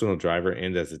personal driver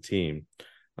and as a team.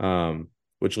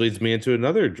 Which leads me into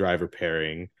another driver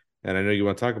pairing. And I know you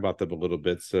want to talk about them a little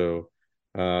bit. So,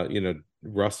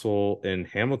 Russell and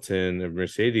Hamilton of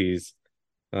Mercedes,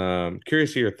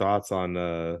 Curious to your thoughts on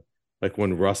like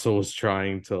when Russell was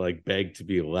trying to like beg to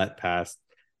be let past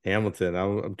Hamilton.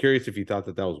 I'm curious if you thought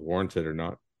that that was warranted or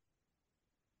not.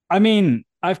 I mean,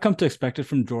 I've come to expect it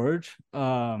from George.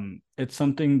 It's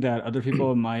something that other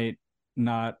people might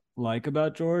not like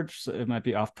about George. So it might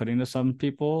be off-putting to some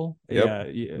people. Yep,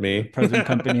 Yeah, me. present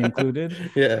company included.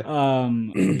 Yeah,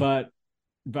 Um, but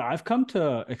but I've come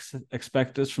to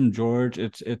expect this from George.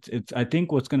 It's I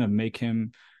think what's going to make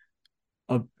him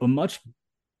a much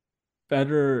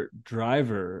better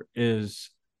driver is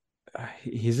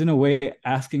he's in a way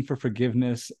asking for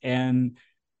forgiveness and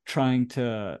trying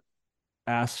to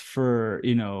ask for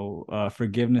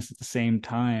forgiveness at the same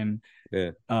time.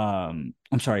 yeah. I'm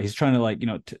sorry, he's trying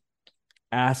to to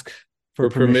ask for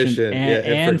For permission permission, yeah, and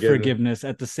and forgiveness, forgiveness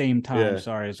at the same time. yeah,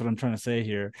 Sorry, is what I'm trying to say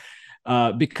here.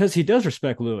 Because he does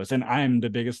respect Lewis, and I'm the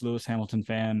biggest Lewis Hamilton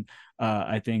fan.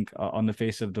 I think on the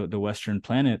face of the Western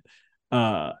planet.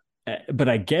 Uh, but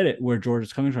I get it where George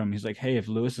is coming from. He's like, hey, if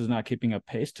Lewis is not keeping up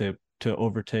pace to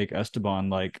overtake Esteban,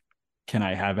 like, can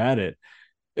I have at it?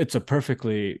 It's a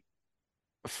perfectly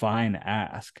fine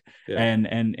ask. yeah.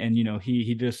 And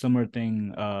he did a similar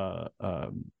thing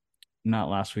not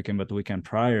last weekend but the weekend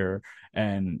prior,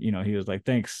 and he was like,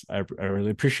 thanks, I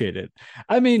really appreciate it.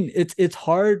 I mean, it's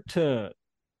hard to,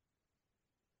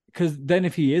 because then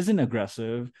if he isn't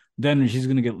aggressive, then he's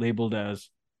going to get labeled as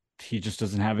he just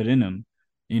doesn't have it in him,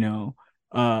 you know.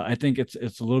 I think it's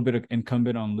a little bit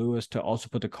incumbent on Lewis to also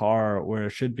put the car where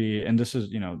it should be, and this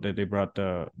is, they brought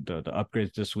the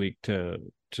upgrades this week to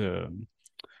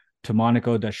to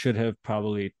Monaco that should have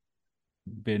probably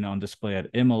been on display at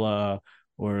Imola,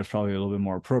 or it's probably a little bit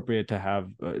more appropriate to have.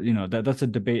 That's a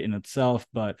debate in itself,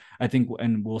 but I think,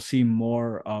 and we'll see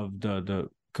more of the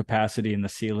capacity in the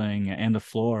ceiling and the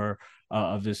floor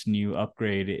of this new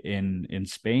upgrade in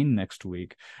Spain next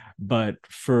week. But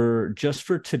for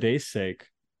today's sake,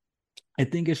 I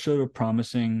think it showed a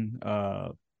promising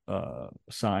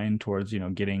sign towards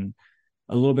getting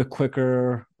a little bit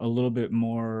quicker, a little bit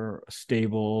more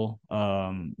stable.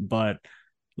 But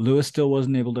Lewis still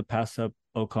wasn't able to pass up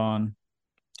Ocon,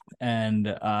 and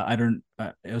I don't.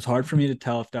 It was hard for me to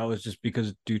tell if that was just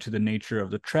because due to the nature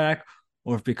of the track,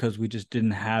 or if because we just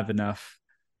didn't have enough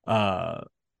uh,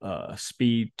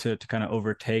 speed to kind of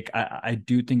overtake. I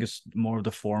do think it's more of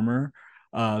the former.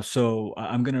 So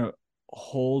I'm gonna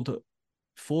hold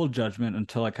full judgment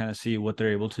until I kind of see what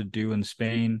they're able to do in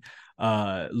Spain.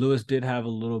 Lewis did have a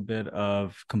little bit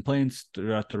of complaints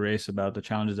throughout the race about the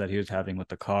challenges that he was having with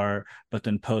the car, but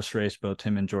then post race, both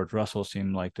him and George Russell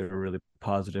seemed like they were really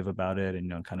positive about it,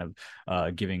 and kind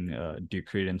of giving due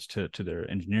credence to their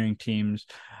engineering teams.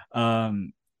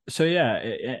 So yeah,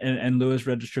 and Lewis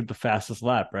registered the fastest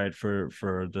lap, right, for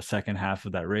the second half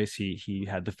of that race. He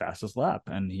had the fastest lap,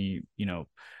 and he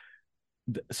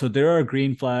so there are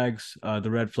green flags. The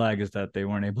red flag is that they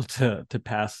weren't able to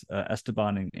pass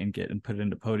Esteban and get and put it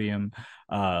into podium.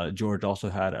 George also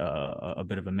had a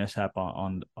bit of a mishap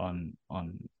on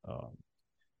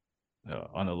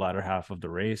the latter half of the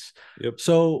race. Yep.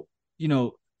 So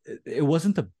it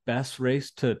wasn't the best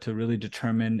race to really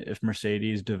determine if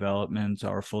Mercedes developments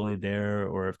are fully there,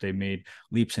 or if they made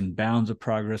leaps and bounds of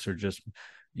progress, or just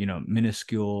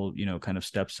minuscule kind of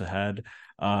steps ahead.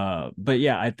 But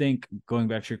yeah, I think, going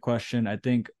back to your question, I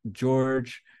think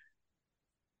George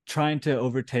trying to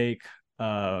overtake,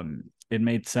 it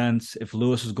made sense. If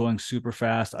Lewis was going super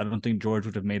fast, I don't think George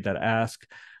would have made that ask.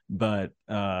 But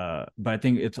I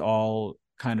think it's all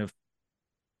kind of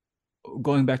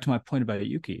going back to my point about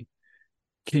Yuki.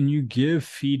 Can you give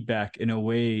feedback in a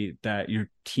way that your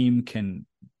team can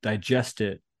digest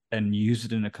it and use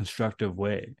it in a constructive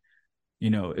way?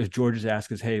 If George's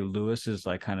ask is, hey, Lewis is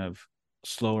like kind of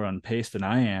slower on pace than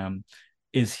I am,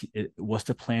 what's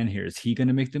the plan here? Is he going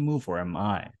to make the move, or am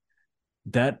I?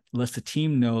 That lets the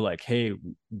team know, like, hey,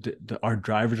 our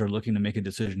drivers are looking to make a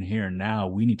decision here and now.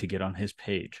 We need to get on his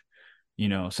page,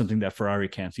 something that Ferrari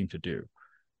can't seem to do.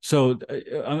 So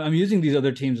I'm using these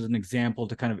other teams as an example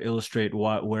to kind of illustrate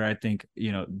where I think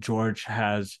George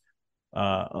has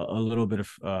a little bit of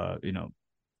I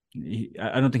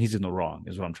don't think he's in the wrong,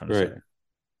 is what I'm trying to Right. say.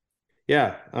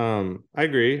 Yeah, I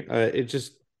agree.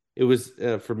 It was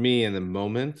for me in the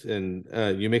moment, and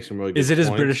you make some really Is good it his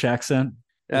points. British accent?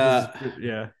 Uh,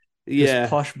 Yeah, his yeah,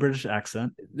 posh British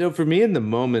accent. no, for me in the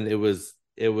moment, it was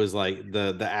like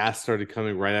the ass started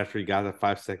coming right after he got the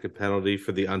 5 second penalty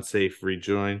for the unsafe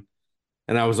rejoin,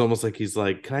 and I was almost like, he's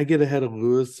like, can I get ahead of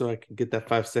Lewis so I can get that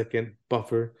 5 second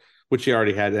buffer, which he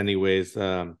already had anyways.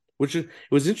 It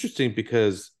was interesting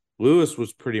because Lewis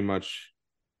was pretty much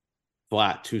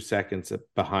flat 2 seconds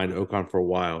behind Ocon for a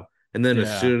while. And then as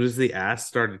Yeah, soon as the ass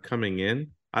started coming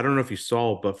in, I don't know if you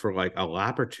saw, but for like a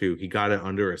lap or two, he got it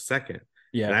under a second. And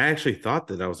Yeah. I actually thought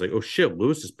that I was like, oh shit,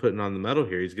 Lewis is putting on the medal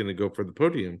here. He's going to go for the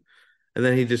podium. And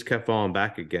then he just kept falling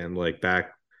back again, like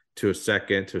back to a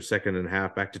second and a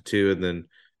half, back to two.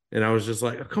 And I was just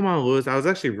like, oh, come on, Lewis. I was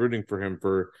actually rooting for him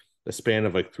for a span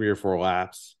of like 3 or 4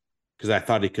 laps because I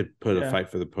thought he could put a Yeah. fight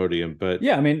for the podium. But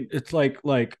Yeah. I mean, it's like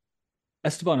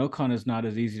Esteban Ocon is not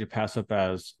as easy to pass up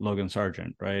as Logan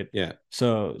Sargent, right? yeah,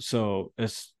 So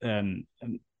it's and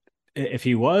if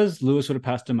he was, Lewis would have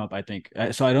passed him up, I think.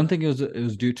 So I don't think it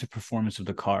was due to performance of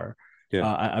the car.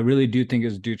 yeah. I really do think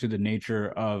it's due to the nature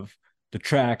of the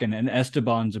track and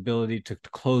Esteban's ability to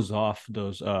close off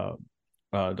those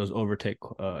overtake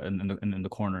in the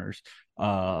corners,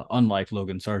 unlike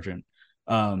Logan Sargent.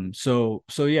 So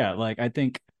yeah, like I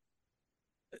think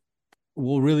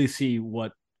we'll really see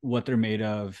what they're made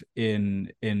of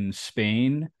in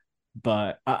Spain.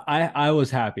 But I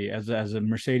was happy as a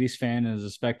Mercedes fan, as a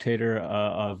spectator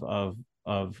of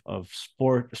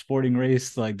sporting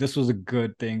race. Like this was a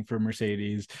good thing for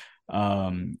Mercedes.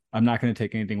 I'm not going to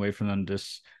take anything away from them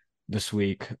this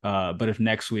week. But if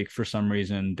next week for some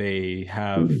reason they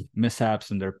have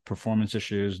mishaps and their performance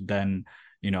issues, then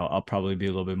I'll probably be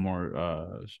a little bit more.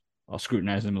 I'll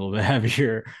scrutinize them a little bit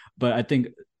heavier. But I think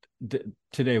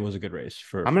today was a good race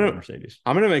for I'm for gonna Mercedes.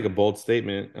 I'm gonna make a bold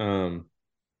statement,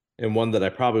 and one that I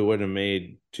probably wouldn't have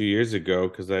made 2 years ago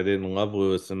because I didn't love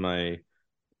Lewis in my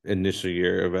initial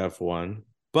year of F1.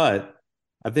 But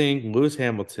I think Lewis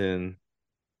Hamilton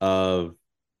of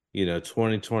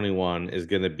 2021 is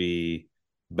going to be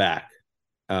back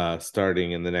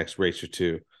starting in the next race or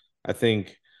two. I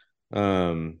think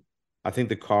um I think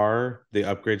the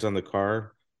upgrades on the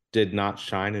car did not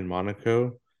shine in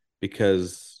Monaco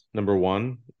because number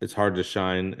one, it's hard to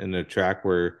shine in a track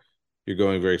where you're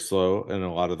going very slow in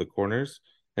a lot of the corners.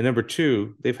 And number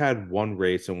two, they've had one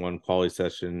race and one quali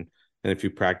session and a few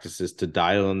practices to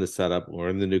dial in the setup,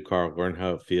 learn the new car, learn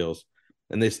how it feels,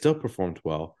 and they still performed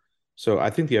well. So I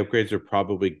think the upgrades are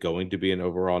probably going to be an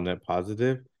overall net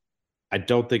positive. I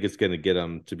don't think it's going to get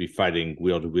them to be fighting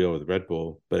wheel to wheel with Red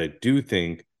Bull, but I do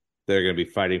think they're going to be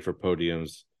fighting for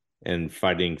podiums and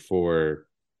fighting for,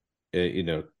 you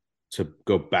know, to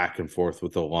go back and forth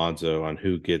with Alonso on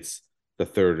who gets the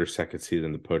third or second seat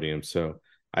in the podium. So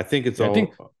I think it's Yeah,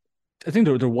 all, I think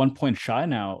they're 1 point shy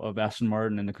now of Aston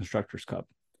Martin in the Constructors' Cup.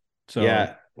 So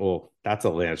yeah. Well, that's a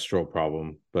Lance Stroll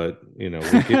problem, but we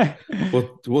could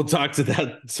we'll talk to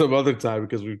that some other time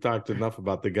because we've talked enough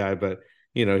about the guy. But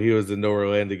he was in nowhere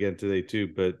land again today too.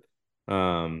 But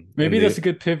and maybe that's a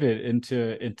good pivot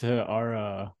into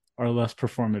our less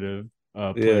performative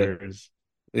yeah, players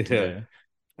yeah. today.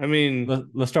 I mean,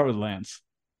 Let's start with Lance.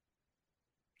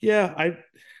 yeah. I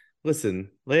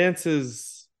listen. Lance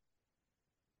is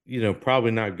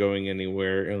probably not going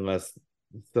anywhere unless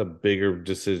the bigger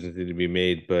decisions need to be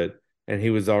made. But and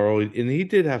he was already and he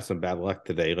did have some bad luck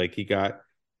today. Like he got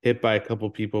hit by a couple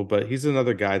people, but he's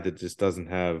another guy that just doesn't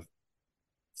have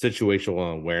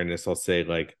situational awareness. I'll say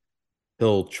like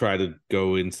he'll try to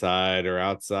go inside or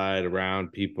outside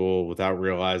around people without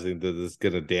realizing that it's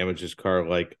going to damage his car.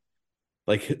 Like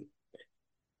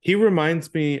he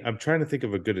reminds me. I'm trying to think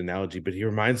of a good analogy, but he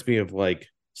reminds me of like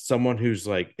someone who's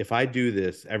like, if I do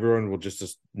this, everyone will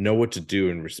just know what to do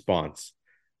in response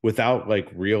without like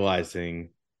realizing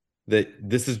that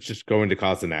this is just going to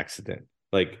cause an accident.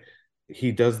 Like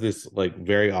he does this like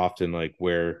very often, like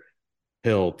where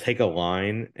he'll take a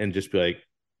line and just be like,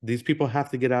 these people have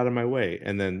to get out of my way.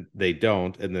 And then they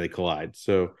don't, and then they collide.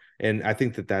 So, and I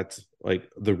think that that's like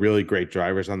the really great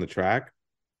drivers on the track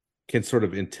can sort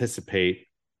of anticipate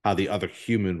how the other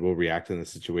human will react in the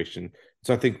situation.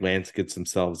 So I think Lance gets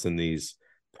themselves in these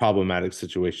problematic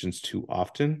situations too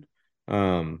often.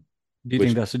 Do you think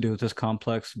Which that's to do with his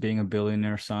complex being a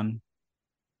billionaire son?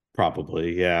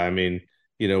 probably, yeah. I mean,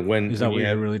 when Is when that you what you're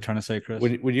have really trying to say, Chris?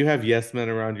 when you have yes men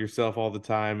around yourself all the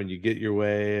time and you get your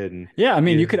way and Yeah, I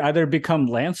mean, you you could either become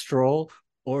Lance Stroll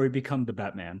or you become the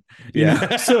Batman, So yeah.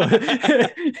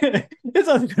 it's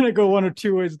either gonna go one or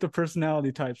two ways with the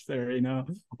personality types there.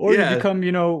 Or you Yeah, become,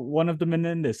 one of the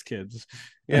Menendez kids.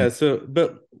 yeah. So,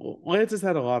 but Lance has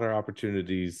had a lot of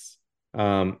opportunities.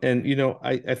 And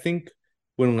I think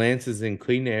when Lance is in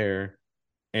clean air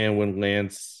and when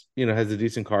Lance, has a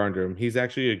decent car under him, he's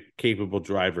actually a capable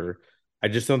driver. I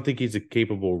just don't think he's a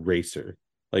capable racer.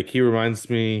 Like he reminds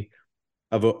me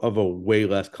of a way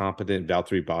less competent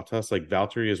Valtteri Bottas. Like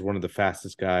Valtteri is one of the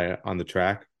fastest guy on the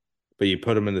track, but you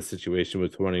put him in the situation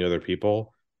with 20 other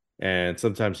people, and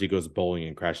sometimes he goes bowling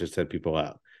and crashes 10 people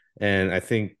out. And I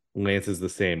think Lance is the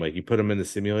same. Like you put him in the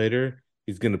simulator,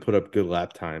 he's going to put up good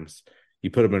lap times. you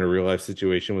put him in a real life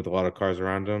situation with a lot of cars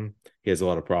around him, he has a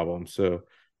lot of problems. So,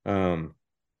 um,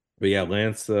 but yeah,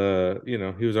 Lance, he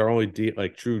was our only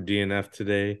true DNF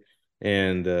today,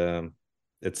 and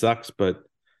it sucks. But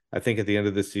I think at the end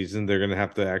of the season, they're gonna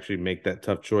have to actually make that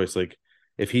tough choice. Like,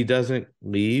 if he doesn't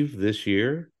leave this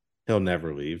year, he'll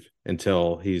never leave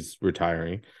until he's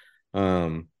retiring.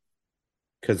 Um,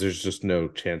 because there's just no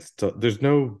chance there's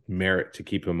no merit to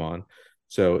keep him on.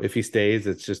 So if he stays,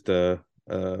 it's just a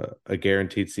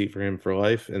guaranteed seat for him for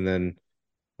life. And then,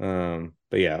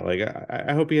 but yeah, like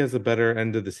I hope he has a better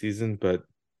end of the season, but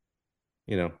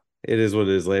you know, it is what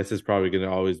it is. Lance is probably going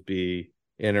to always be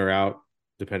in or out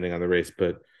depending on the race.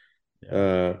 But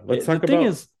Yeah. let's The talk thing about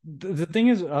is, the thing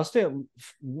is, I'll say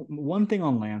one thing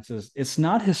on Lance is it's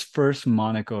not his first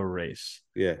Monaco race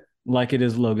yeah, like it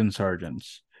is Logan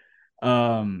Sargent's.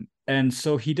 And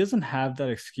so he doesn't have that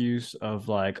excuse of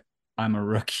like, I'm a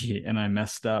rookie and I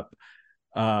messed up.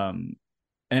 Um,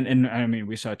 and I mean,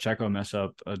 we saw Checo mess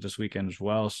up this weekend as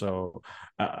well. So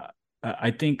uh,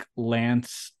 I think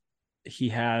Lance, he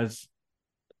has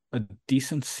a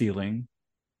decent ceiling,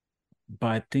 but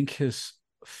I think his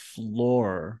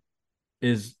floor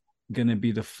is going to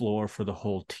be the floor for the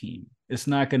whole team. It's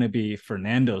not going to be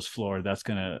Fernando's floor that's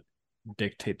going to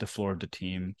dictate the floor of the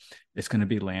team. It's going to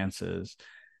be Lance's.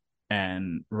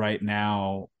 And right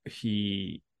now,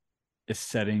 he is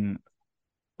setting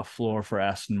a floor for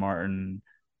Aston Martin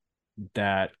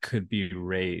that could be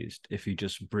raised if you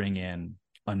just bring in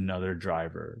another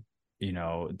driver,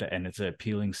 and it's an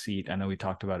appealing seat. I know we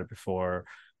talked about it before,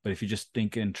 but if you just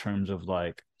think in terms of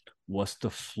like what's the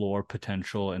floor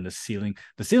potential and the ceiling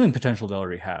potential they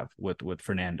already have with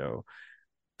Fernando,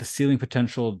 the ceiling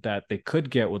potential that they could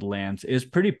get with Lance is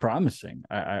pretty promising.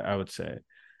 I would say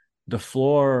the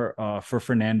floor for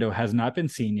Fernando has not been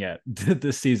seen yet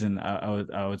this season.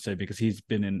 I would say because he's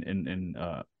been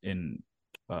uh,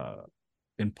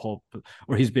 in pole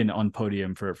or he's been on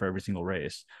podium for every single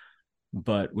race.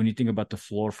 But when you think about the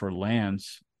floor for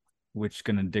Lance, which is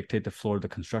going to dictate the floor of the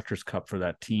Constructors' Cup for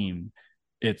that team,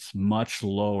 it's much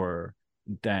lower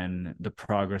than the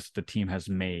progress the team has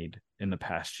made in the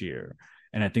past year.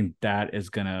 And I think that is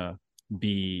going to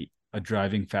be a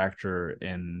driving factor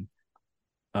in.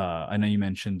 I know you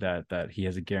mentioned that he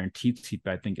has a guaranteed seat,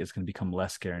 but I think it's going to become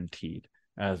less guaranteed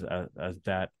as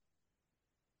that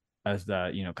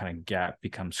kind of gap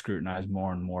becomes scrutinized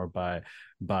more and more by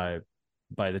by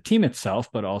the team itself,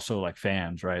 but also like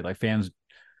fans, right? Like fans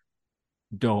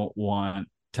don't want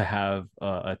to have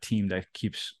a team that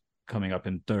keeps coming up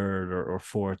in third or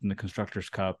fourth in the Constructors'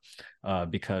 Cup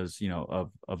because of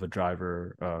a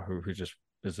driver who just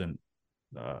isn't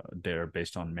there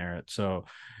based on merit. So,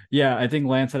 yeah, I think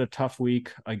Lance had a tough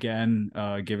week again.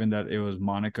 Given that it was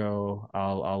Monaco,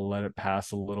 I'll let it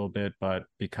pass a little bit, but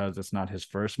because it's not his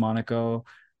first Monaco,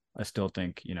 I still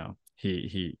think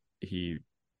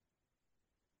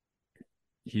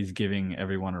he's giving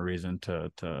everyone a reason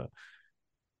to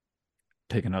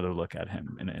take another look at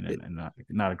him in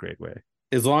not a great way.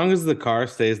 as long as the car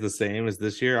stays the same as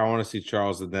this year, I want to see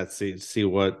Charles in that seat, see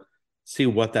what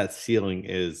that ceiling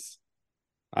is.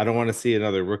 I don't want to see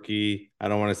another rookie. I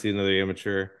don't want to see another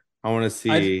amateur. I want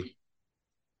to I see,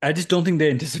 I just don't think they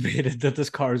anticipated that this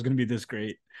car is going to be this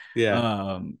great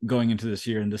yeah, going into this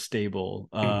year in the stable.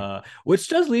 Which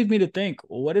does lead me to think,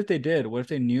 what if they did? What if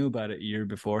they knew about it a year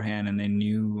beforehand and they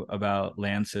knew about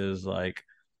Lance's like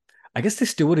I guess they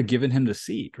still would have given him the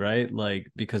seat, right?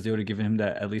 Like because they would have given him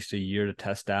that at least a year to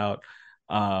test out.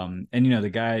 And the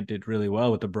guy did really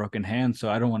well with the broken hand, so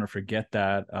I don't want to forget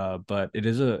that. But it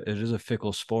is a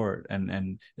fickle sport,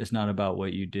 and it's not about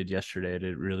what you did yesterday.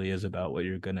 It really is about what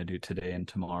you're gonna do today and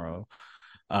tomorrow.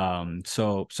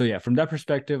 So yeah, from that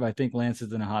perspective, I think Lance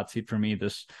is in a hot seat for me.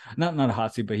 This not a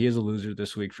hot seat, but he is a loser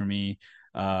this week for me.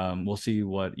 We'll see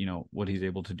what he's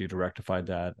able to do to rectify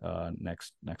that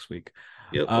next week.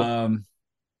 yeah. Um,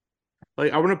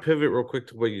 Like I want to pivot real quick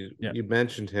to what you yeah, you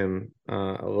mentioned him,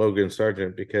 Logan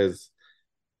Sargent, because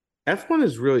F1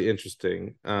 is really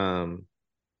interesting.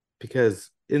 Because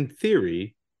in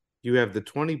theory, you have the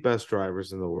 20 best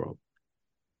drivers in the world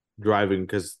driving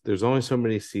because there's only so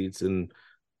many seats and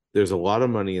there's a lot of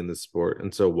money in the sport.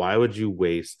 And so why would you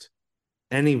waste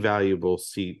any valuable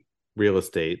seat real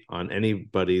estate on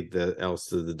anybody that else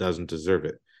that doesn't deserve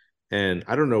it? And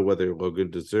I don't know whether Logan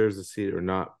deserves the seat or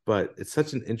not, but it's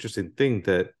such an interesting thing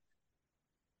that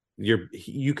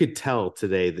you could tell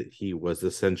today that he was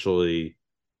essentially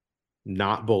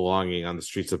not belonging on the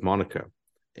streets of Monaco.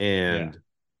 yeah, And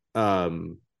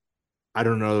um I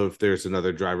don't know if there's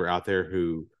another driver out there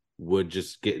who would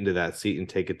just get into that seat and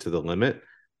take it to the limit,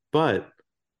 but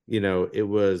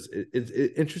it's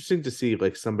interesting to see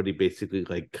like somebody basically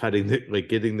like cutting the, like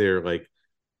getting their like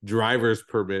driver's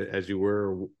permit as you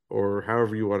were, or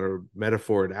however you want to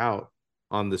metaphor it out,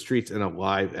 on the streets in a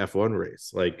live F1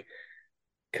 race. Like,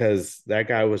 because that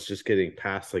guy was just getting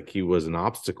past like he was an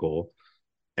obstacle.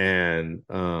 And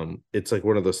it's like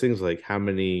one of those things, like how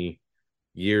many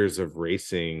years of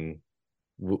racing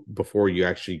before you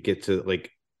actually get to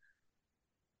like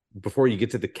before you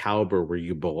get to the caliber where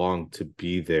you belong to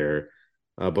be there,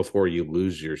 before you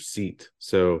lose your seat.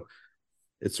 So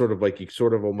it's sort of like you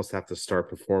sort of almost have to start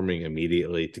performing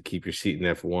immediately to keep your seat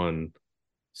in F1.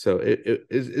 So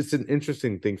it's an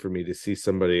interesting thing for me to see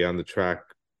somebody on the track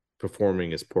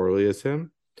performing as poorly as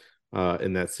him,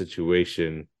 in that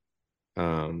situation.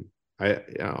 Um, I,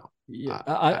 you know, Yeah,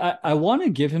 I I want to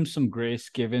give him some grace,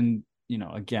 given,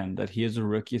 again, that he is a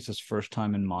rookie. It's his first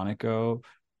time in Monaco.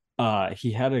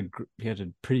 He had a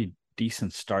pretty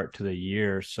decent start to the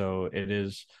year, so it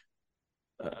is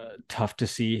tough to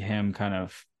see him kind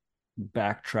of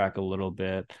backtrack a little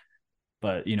bit.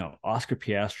 But Oscar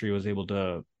Piastri was able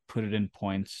to put it in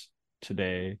points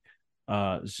today.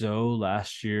 Zoe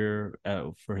last year,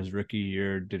 for his rookie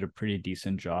year, did a pretty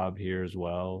decent job here as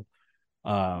well.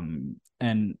 And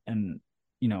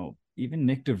even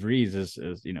Nick DeVries is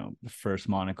the first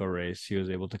Monaco race, he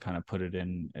was able to kind of put it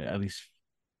in, at least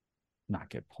not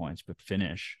get points but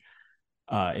finish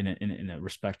in a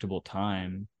respectable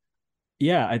time.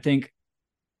 Yeah, I think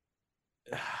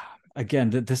again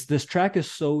this track is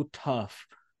so tough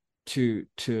to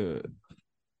to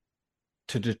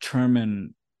to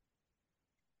determine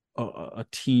a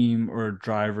team or a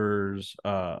driver's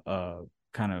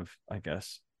kind of, I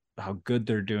guess, how good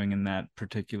they're doing in that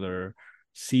particular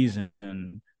season.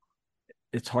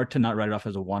 It's hard to not write it off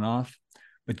as a one-off,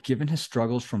 but given his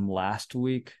struggles from last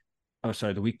week, oh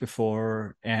sorry, the week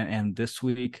before and this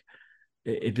week,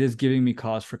 it is giving me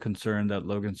cause for concern that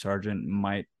Logan Sargent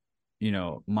might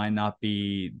not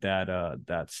be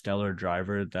that stellar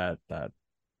driver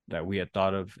that we had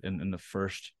thought of in the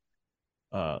first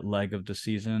leg of the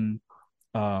season.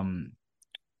 Um,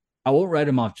 I won't write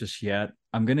him off just yet.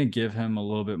 I'm gonna give him a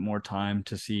little bit more time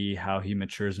to see how he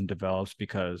matures and develops,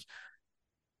 because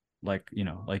like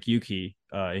Yuki,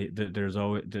 there's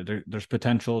always there's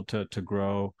potential to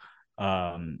grow.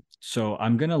 So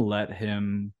I'm gonna let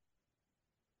him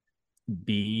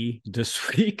be this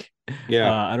week.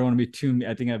 yeah. I don't want to be too.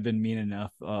 I think I've been mean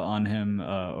enough on him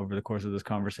over the course of this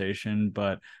conversation.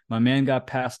 But my man got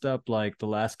passed up like the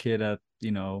last kid at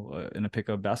in a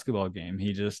pickup basketball game.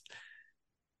 He just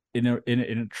in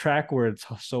a track where it's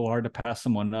so hard to pass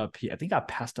someone up. I think got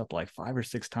passed up like 5 or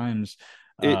 6 times.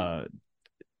 It Uh,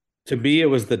 To me, it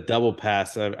was the double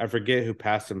pass. I forget who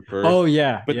passed him first, oh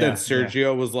yeah, but then yeah, yeah,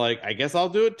 Sergio was like, "I guess I'll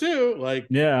do it too." Like,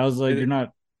 yeah. I was like, you're and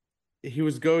not. he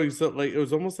was going so like it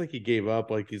was almost like he gave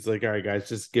up. Like he's like, "All right, guys,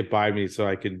 just get by me so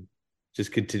I can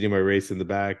just continue my race in the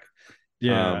back." Um,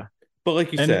 Yeah, but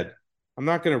like you and said, I'm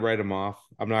not going to write him off.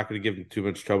 I'm not going to give him too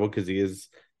much trouble because he is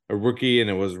a rookie and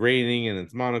it was raining and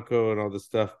it's Monaco and all this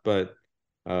stuff. But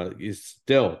he's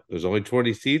still there's only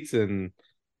 20 seats, and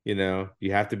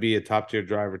you have to be a top tier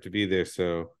driver to be there.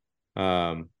 So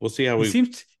we'll see how we.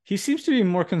 he seems to be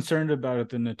more concerned about it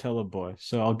than Nutella Boy.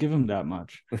 So I'll give him that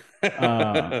much.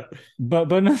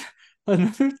 But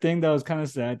another thing that was kind of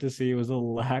sad to see was a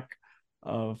lack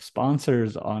of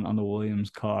sponsors on the Williams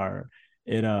car.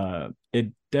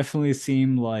 It definitely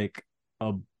seemed like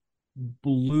a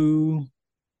blue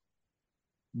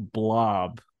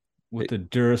blob with a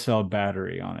Duracell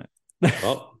battery on it.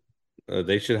 Well,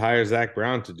 they should hire Zach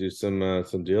Brown to do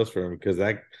some deals for him because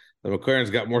that the McLaren's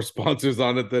got more sponsors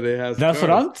on it than it has That's what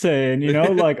cars. I'm saying,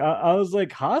 like I was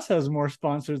like, Haas has more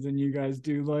sponsors than you guys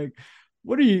do. Like,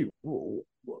 what are you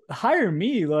hire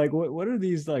me? Like, what are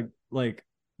these like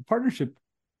partnership?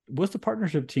 What's the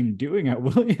partnership team doing at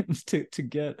Williams to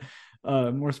get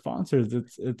more sponsors?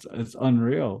 It's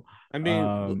unreal. I mean,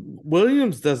 Um,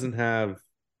 Williams doesn't have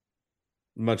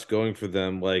much going for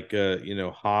them. Like,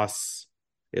 Haas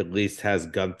at least has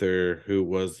Gunther, who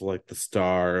was like the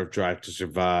star of Drive to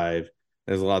Survive.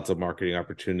 There's lots of marketing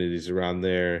opportunities around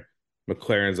there.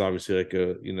 McLaren's obviously like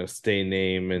a stay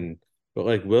name, and but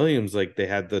like Williams, like they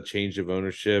had the change of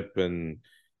ownership and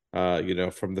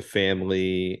from the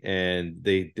family, and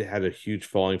they had a huge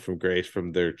falling from grace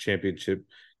from their championship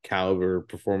caliber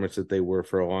performance that they were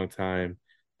for a long time.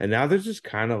 And now they're just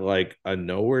kind of like a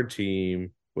nowhere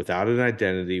team without an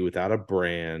identity, without a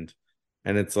brand.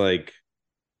 And it's like,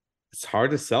 it's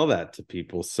hard to sell that to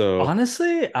people. So,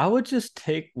 Honestly, I would just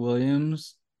take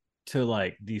Williams to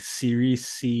like the Series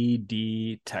C,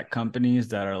 D tech companies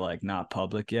that are like not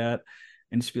public yet,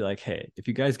 and just be like, hey, if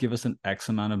you guys give us an X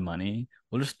amount of money,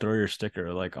 we'll just throw your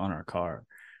sticker like on our car.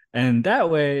 And that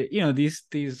way,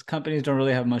 these companies don't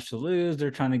really have much to lose.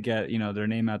 They're trying to get, their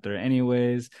name out there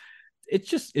anyways. It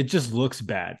just looks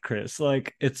bad, Chris.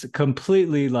 Like it's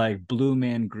completely like Blue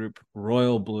Man Group,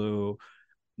 royal blue,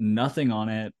 nothing on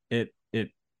it. It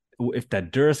if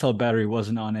that Duracell battery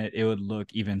wasn't on it, it would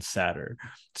look even sadder.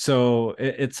 So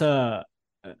it's a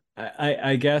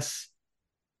I guess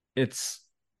it's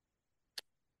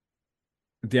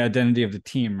the identity of the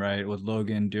team, right? With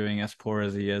Logan doing as poor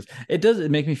as he is, it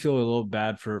make me feel a little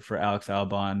bad for Alex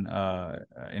Albon.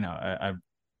 I've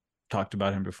talked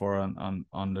about him before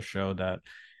on the show that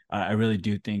I really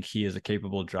do think he is a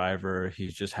capable driver. He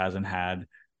just hasn't had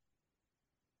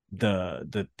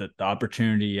the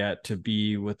opportunity yet to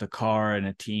be with a car and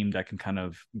a team that can kind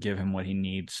of give him what he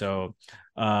needs. So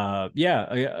yeah,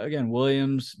 again,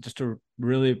 Williams just a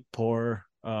really poor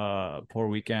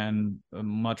weekend,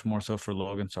 much more so for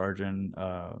Logan Sargent.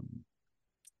 Yeah,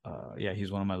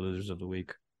 he's one of my losers of the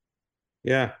week.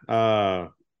 Yeah.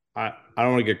 I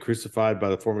don't want to get crucified by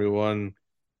the Formula One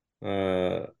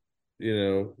uh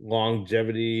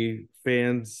longevity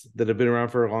fans that have been around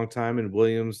for a long time and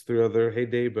Williams through their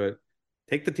heyday, but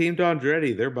take the team to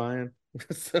Andretti, they're buying.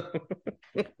 So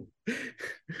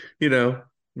you know,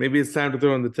 maybe it's time to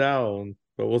throw in the towel,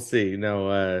 but we'll see.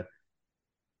 No,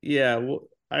 yeah, well,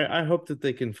 I hope that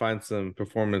they can find some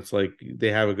performance, like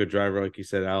they have a good driver, like you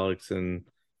said, Alex, and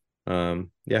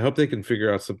yeah, I hope they can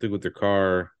figure out something with their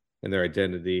car and their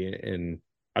identity. And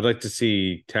I'd like to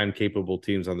see 10 capable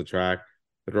teams on the track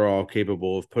that are all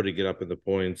capable of putting it up in the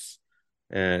points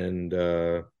and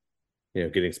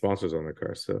getting sponsors on their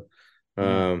car. So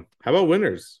Yeah. how about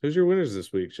winners? Who's your winners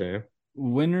this week, Shane?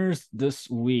 Winners this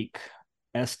week,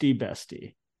 Esty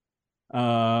Bestie.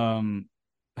 Um,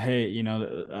 hey,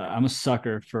 I'm a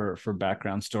sucker for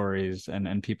background stories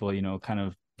and people, kind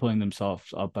of pulling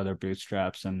themselves up by their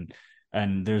bootstraps, and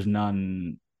there's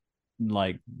none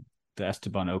like the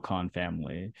Esteban Ocon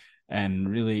family. And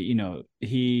really,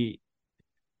 he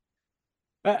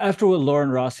after what Lauren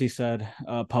Rossi said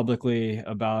publicly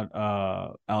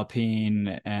about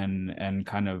Alpine and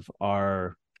kind of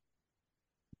our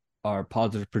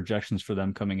positive projections for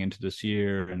them coming into this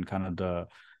year and kind of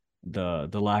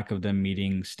the lack of them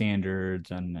meeting standards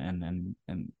and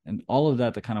all of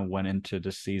that kind of went into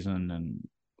this season and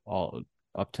all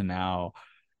up to now.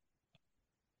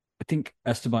 I think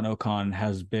Esteban Ocon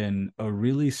has been a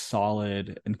really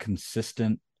solid and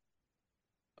consistent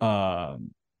uh,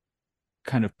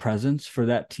 kind of presence for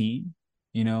that team,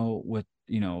 with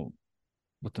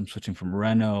them switching from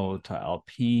Renault to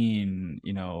Alpine,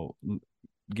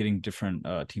 getting different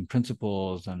team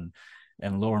principals and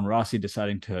Lauren Rossi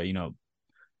deciding to,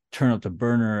 turn up the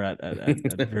burner at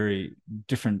very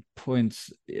different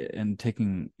points and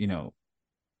taking,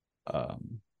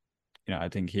 um, I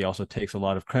think he also takes a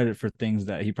lot of credit for things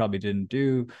that he probably didn't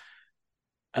do.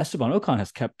 Esteban Ocon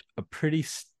has kept a pretty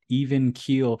even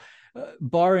keel,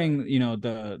 barring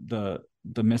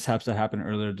the mishaps that happened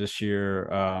earlier this year.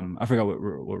 I forgot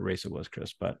what race it was,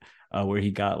 Chris, but where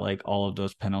he got like all of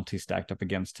those penalties stacked up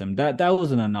against him. That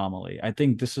was an anomaly. I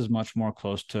think this is much more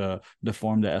close to the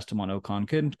form that Esteban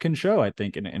Ocon can show. I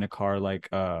think in a car like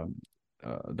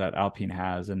that Alpine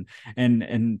has, and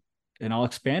I'll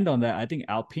expand on that. I think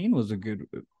Alpine was a good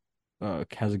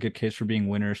has a good case for being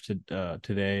winners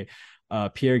today.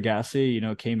 Pierre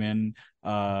Gasly, came in.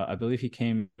 I believe he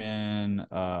came in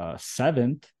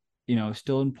seventh.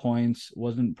 Still in points.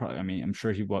 Wasn't probably. I mean, I'm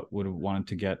sure he would have wanted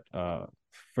to get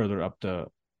further up the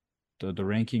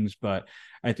rankings, but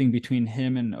I think between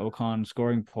him and Ocon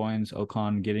scoring points,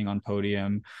 Ocon getting on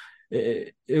podium,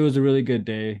 it was a really good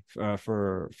day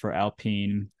for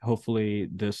Alpine. Hopefully,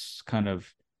 this kind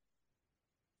of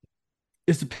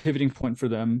is the pivoting point for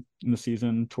them in the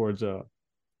season towards a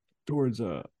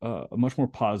much more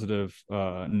positive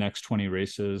next 20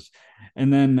 races.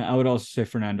 And then I would also say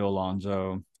Fernando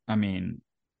Alonso. I mean,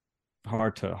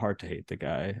 hard to hate the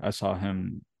guy. I saw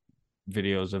him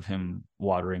videos of him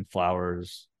watering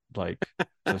flowers, like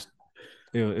just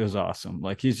it was awesome.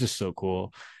 Like he's just so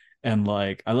cool. And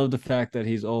like I love the fact that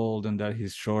he's old and that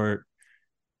he's short.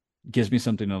 Gives me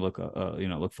something to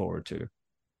look forward to.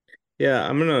 Yeah,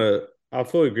 I'll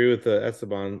fully agree with the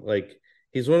Esteban. Like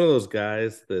he's one of those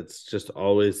guys that's just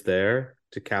always there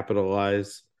to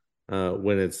capitalize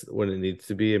when it needs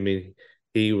to be. I mean,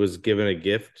 he was given a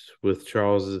gift with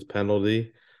Charles's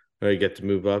penalty, where he get to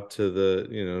move up to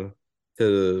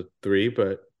the three,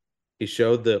 but he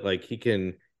showed that like he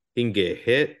can get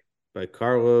hit by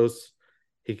Carlos,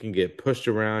 he can get pushed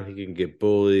around, he can get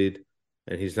bullied,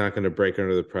 and he's not going to break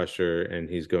under the pressure, and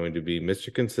he's going to be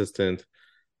Mr. Consistent.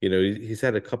 He's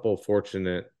had a couple of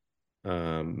fortunate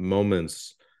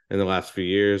moments in the last few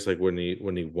years, like when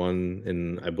he won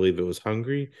in, I believe it was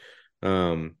Hungary.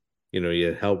 Um, he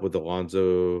had help with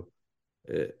Alonso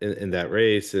in that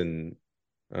race and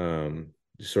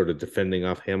sort of defending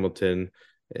off Hamilton.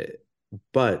 Uh,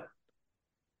 But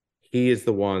he is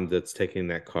the one that's taking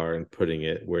that car and putting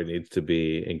it where it needs to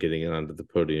be and getting it onto the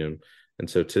podium. And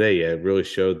so today, yeah, it really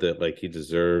showed that like he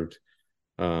deserved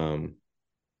um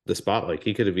the spotlight.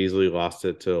 He could have easily lost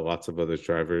it to lots of other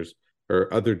drivers,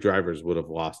 or other drivers would have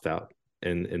lost out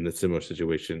in the similar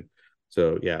situation.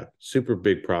 So yeah, super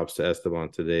big props to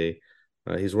Esteban today.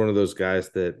 He's one of those guys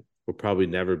that will probably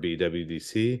never be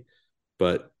WDC,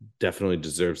 but definitely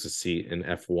deserves a seat in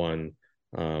F1.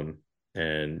 Um,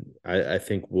 and I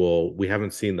think we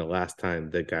haven't seen the last time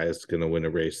that guy is going to win a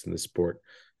race in the sport,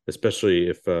 especially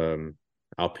if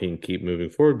Alpine keep moving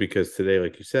forward. Because today,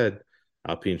 like you said,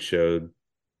 Alpine showed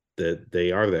that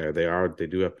they are there. They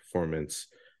do have performance.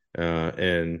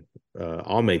 And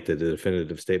I'll make the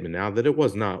definitive statement now that it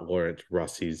was not Lawrence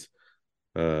Rossi's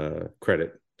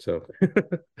credit. So yeah.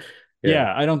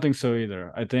 Yeah, I don't think so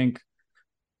either.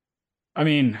 I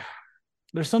mean,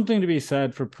 there's something to be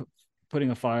said for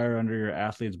putting a fire under your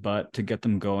athlete's butt to get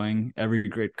them going. Every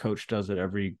great coach does it.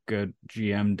 Every good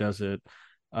GM does it.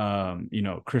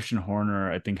 Christian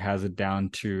Horner, I think, has it down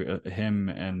to him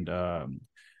and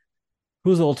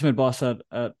who's the ultimate boss at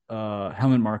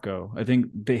Helmut Marko. I think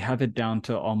they have it down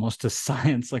to almost a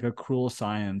science, like a cruel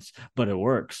science, but it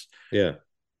works. Yeah.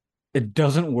 It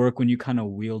doesn't work when you kind of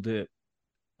wield it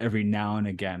every now and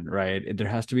again, right? There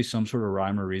has to be some sort of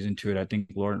rhyme or reason to it. I think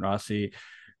Laurent Rossi,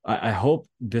 I hope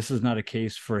this is not a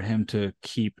case for him to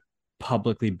keep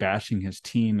publicly bashing his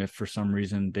team if for some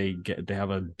reason they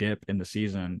have a dip in the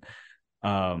season.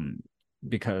 Um,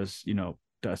 because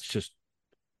that's just,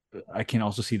 I can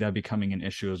also see that becoming an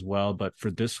issue as well. But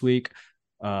for this week,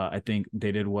 I think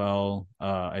they did well.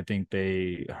 I think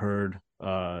they heard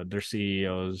their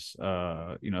CEO's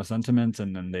sentiments,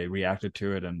 and then they reacted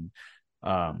to it. And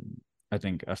I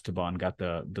think Esteban got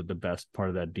the best part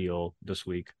of that deal this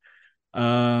week.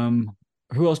 Um,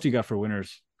 who else do you got for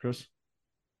winners, Chris?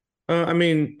 I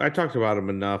mean, I talked about him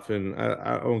enough, and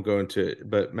I won't go into it.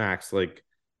 But Max, like,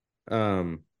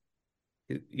 um,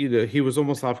 he was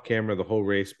almost off camera the whole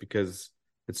race because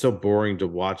it's so boring to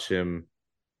watch him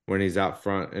when he's out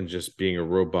front and just being a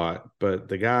robot. But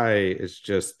the guy is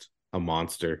just a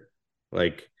monster.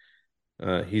 Like,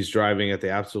 he's driving at the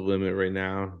absolute limit right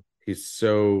now. He's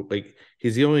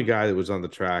the only guy that was on the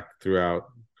track throughout,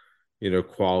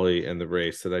 quali and the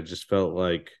race that I just felt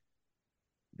like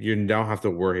you don't have to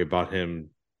worry about him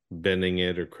bending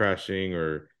it or crashing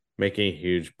or making a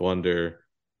huge blunder.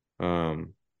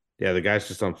 Um, yeah, the guy's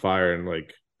just on fire, and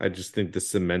like I just think this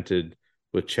cemented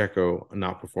with Checo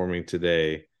not performing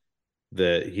today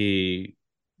that he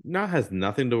not has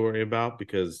nothing to worry about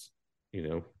because you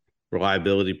know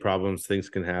reliability problems, things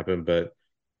can happen, but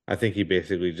I think he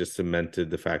basically just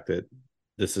cemented the fact that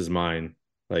this is mine.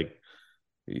 Like,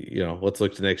 let's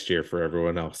look to next year for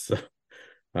everyone else.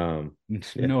 um,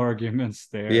 yeah, No arguments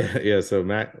there. yeah. So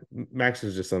Max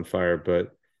is just on fire,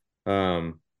 but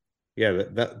um, yeah,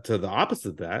 that to the opposite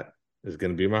of that is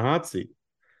going to be my hot seat.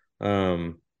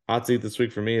 Um, Hot seat this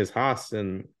week for me is Haas,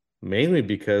 and mainly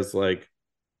because like,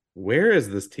 where is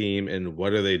this team and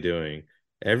what are they doing?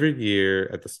 Every year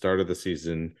at the start of the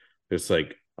season, there's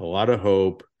like a lot of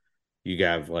hope. You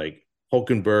have like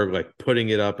Hulkenberg like putting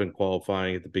it up in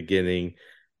qualifying at the beginning,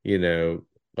 you know,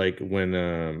 like when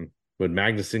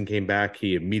Magnussen came back,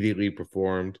 he immediately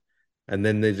performed, and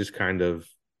then they just kind of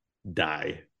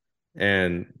die.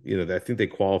 And I think they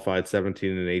qualified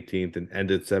 17th and 18th and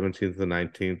ended 17th and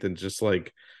 19th, and just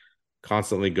like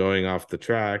constantly going off the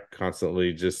track,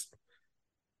 constantly just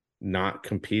not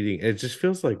competing. It just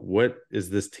feels like, what is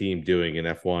this team doing in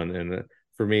F1? And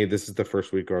for me, this is the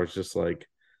first week where I was just like,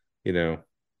 you know,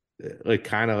 like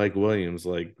kind of like Williams,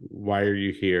 like, why are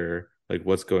you here? Like,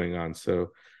 what's going on?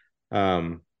 So,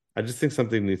 I just think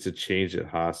something needs to change at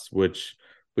Haas, which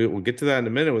we'll get to that in a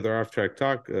minute with our off track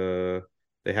talk.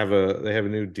 They have a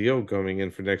new deal going in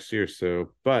for next year.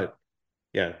 So, but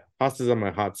yeah, Haas is on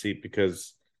my hot seat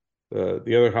because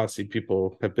the other hot seat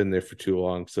people have been there for too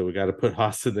long. So we got to put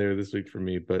Haas in there this week for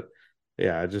me. But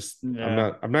yeah, I'm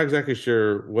Yeah. not exactly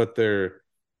sure what their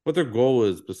goal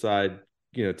is beside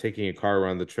taking a car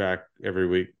around the track every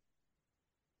week.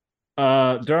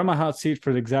 They're on my hot seat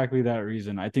for exactly that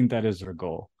reason. I think that is their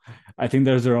goal. I think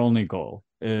that is their only goal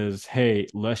is, hey,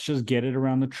 let's just get it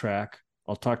around the track.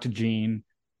 I'll talk to Gene.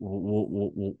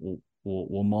 We'll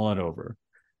mull it over.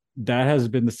 That has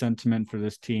been the sentiment for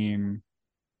this team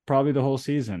probably the whole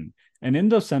season. And in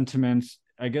those sentiments,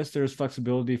 I guess there's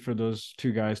flexibility for those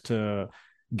two guys to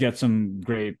get some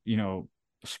great,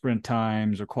 sprint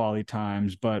times or quality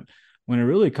times, but when it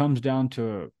really comes down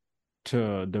to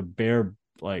the bare,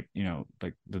 like,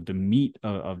 like the meat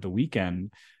of the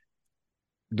weekend,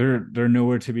 they're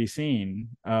nowhere to be seen.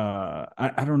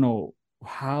 I don't know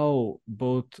how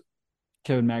both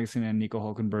Kevin Magnussen and Nico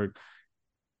Hulkenberg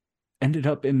ended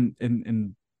up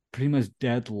in pretty much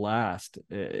dead last.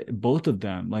 Both of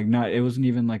them, like, not, it wasn't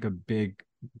even like a big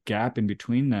gap in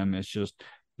between them. It's just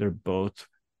they're both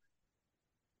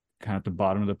kind of at the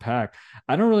bottom of the pack.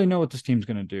 I don't really know what this team's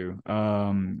gonna do.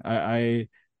 I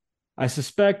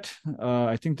suspect.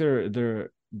 I think they're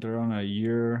on a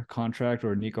year contract,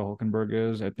 or Nico Hulkenberg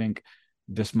is. I think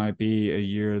this might be a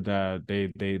year that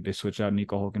they switch out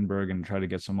Nico Hulkenberg and try to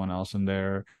get someone else in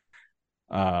there.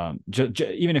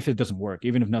 Even if it doesn't work,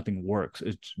 even if nothing works,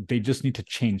 they just need to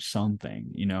change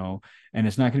something. And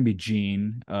it's not going to be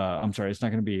Gene. I'm sorry, it's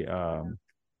not going to be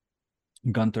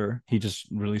Gunther. He just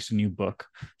released a new book,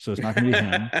 so it's not going to be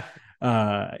him.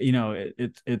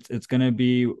 It's going to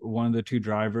be one of the two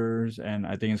drivers, and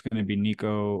I think it's going to be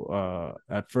Nico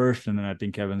at first, and then I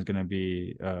think Kevin's going to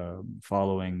be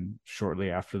following shortly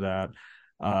after that.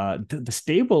 The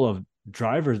stable of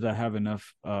drivers that have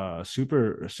enough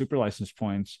super license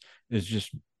points is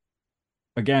just,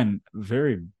 again,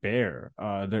 very bare.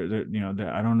 I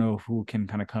don't know who can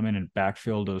kind of come in and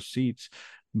backfill those seats,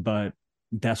 but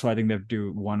that's why I think they have to do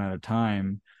one at a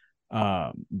time.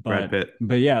 Brad But Pitt.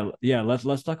 yeah,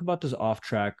 let's talk about this off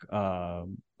track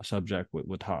subject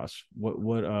with Haas. What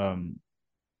do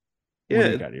you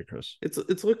Yeah, got here, Chris?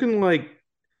 it's looking like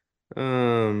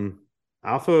um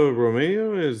Alfa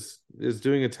Romeo is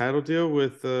doing a title deal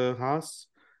with Haas.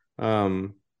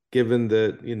 Um, given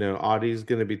that, Audi's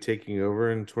going to be taking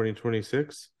over in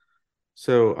 2026.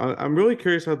 So I'm really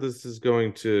curious how this is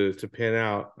going to pan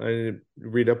out. I need to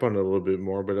read up on it a little bit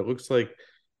more, but it looks like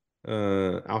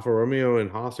Alfa Romeo and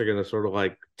Haas are going to sort of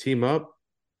like team up.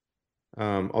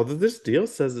 Although this deal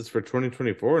says it's for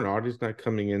 2024 and Audi's not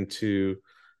coming into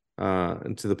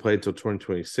the play until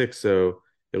 2026. So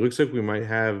it looks like we might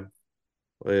have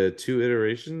two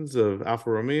iterations of Alfa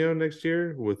Romeo next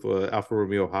year with Alfa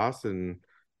Romeo Haas and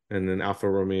then Alfa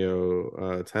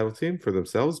Romeo title team for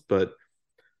themselves. But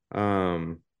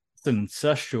um, It's an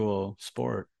incestual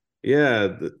sport.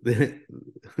 yeah,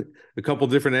 a couple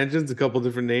different engines, a couple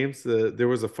different names. There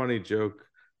was a funny joke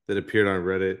that appeared on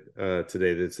Reddit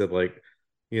today that said, like,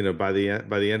 by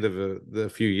the end of the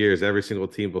few years, every single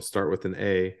team will start with an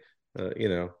A.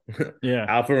 Yeah.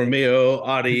 Alfa Romeo,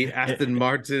 Audi, Aston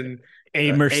Martin,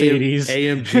 A Mercedes.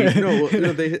 AMG. No,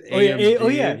 they Oh yeah, oh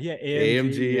yeah, AMG, yeah, AMG,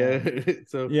 AMG. yeah. Yeah.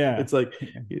 So Yeah. it's like,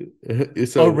 A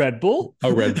so Red Bull?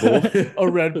 a Red Bull, A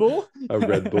Red Bull? a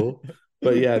Red Bull.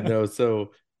 But yeah, no.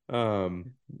 So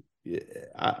um, yeah,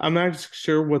 I'm not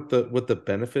sure what the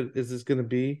benefit is going to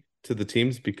be to the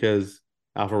teams because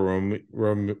Alfa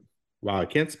Romeo, wow, I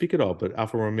can't speak at all, but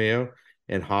Alfa Romeo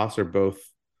and Haas are both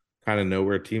kind of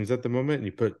nowhere teams at the moment. And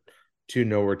you put two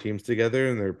nowhere teams together,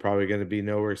 and they're probably going to be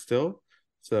nowhere still.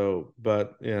 So,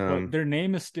 but But their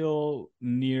name is still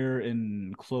near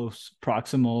and close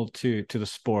proximal to the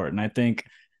sport. And I think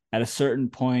at a certain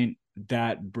point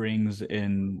that brings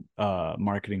in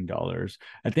marketing dollars.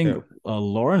 I think yeah,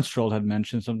 Lawrence Stroll had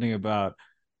mentioned something about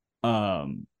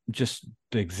just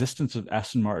the existence of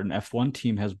Aston Martin F1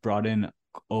 team has brought in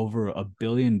over $1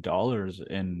 billion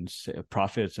in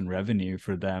profits and revenue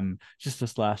for them just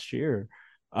this last year.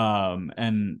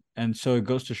 And so it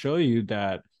goes to show you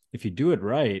that if you do it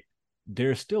right,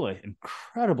 there's still an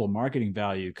incredible marketing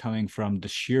value coming from the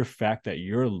sheer fact that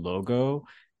your logo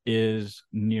is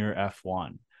near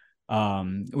F1.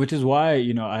 Which is why,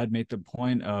 I had made the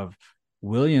point of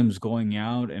Williams going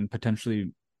out and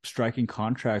potentially striking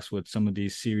contracts with some of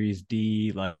these Series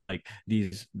D, like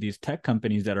these tech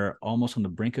companies that are almost on the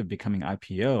brink of becoming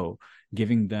IPO,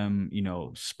 giving them,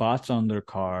 spots on their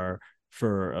car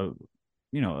for a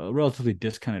relatively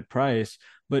discounted price,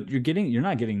 but you're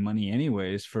not getting money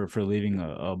anyways for leaving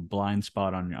a blind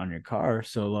spot on your car.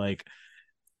 So, like,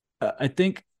 I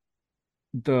think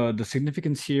the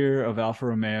significance here of Alfa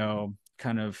Romeo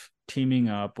kind of teaming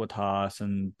up with Haas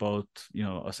and both,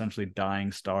 essentially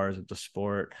dying stars of the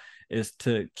sport, is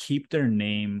to keep their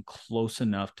name close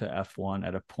enough to F1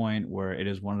 at a point where it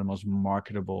is one of the most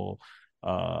marketable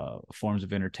forms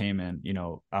of entertainment,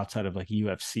 outside of like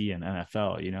UFC and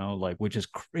NFL, like, which is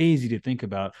crazy to think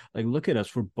about. Like, look at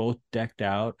us, we're both decked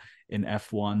out in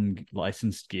F1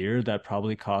 licensed gear that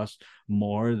probably cost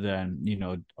more than,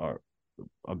 our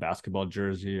a basketball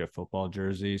jersey, a football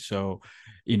jersey. So,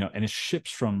 and it ships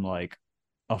from like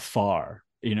afar,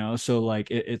 so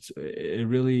like it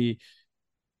really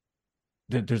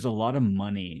there's a lot of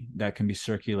money that can be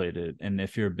circulated, and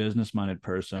if you're a business minded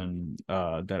person,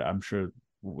 that I'm sure,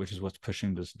 which is what's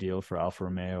pushing this deal for Alfa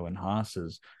Romeo and Haas,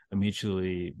 is a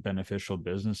mutually beneficial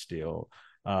business deal.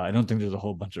 I don't think there's a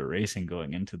whole bunch of racing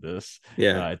going into this.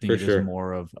 Yeah, I think for it is sure.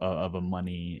 more of a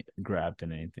money grab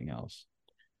than anything else.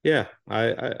 Yeah, I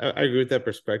agree with that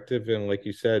perspective. And like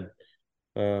you said,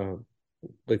 uh,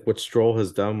 like what Stroll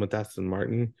has done with Aston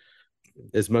Martin,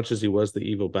 as much as he was the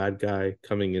evil bad guy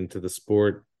coming into the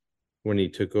sport when he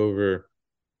took over,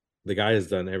 the guy has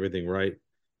done everything right.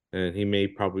 And he may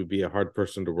probably be a hard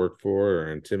person to work for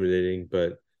or intimidating,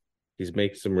 but he's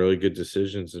made some really good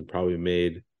decisions and probably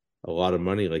made a lot of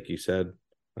money, like you said,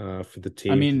 for the I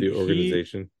team, for mean, the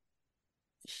organization.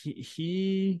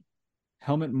 he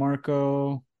Helmut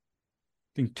Marko,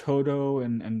 I think Toto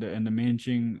and the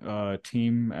managing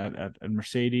team at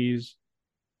Mercedes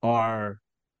are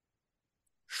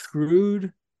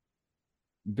shrewd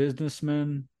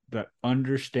businessmen that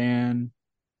understand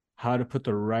how to put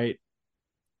the right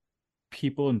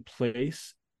people in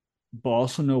place, but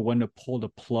also know when to pull the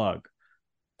plug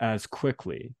as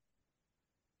quickly.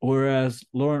 Whereas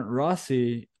Laurent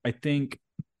Rossi, I think,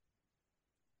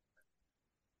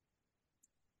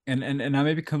 and I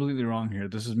may be completely wrong here.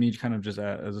 This is me kind of just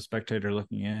as a spectator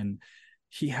looking in.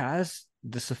 He has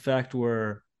this effect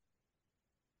where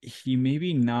he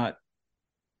maybe not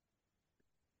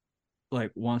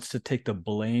like wants to take the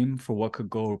blame for what could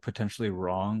go potentially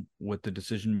wrong with the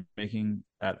decision making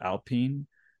at Alpine,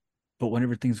 but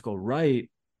whenever things go right,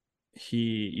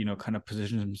 he kind of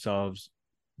positions himself,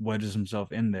 wedges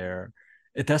himself in there.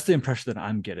 That's the impression that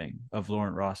I'm getting of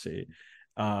Laurent Rossi.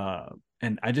 uh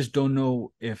and I just don't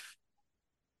know if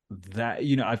that,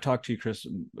 I've talked to you, Chris,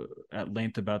 at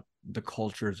length about the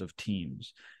cultures of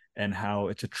teams and how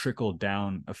it's a trickle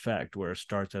down effect where it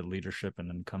starts at leadership and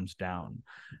then comes down,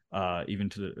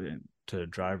 even to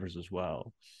drivers as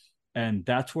well. And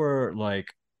that's where,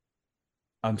 like,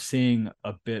 I'm seeing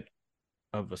a bit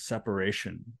of a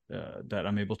separation, that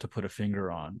I'm able to put a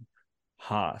finger on.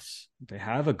 Haas, they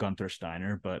have a Gunther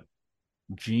Steiner, but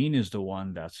Gene is the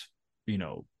one that's, you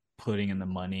know, putting in the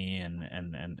money and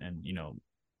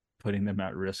putting them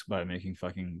at risk by making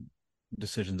fucking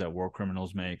decisions that war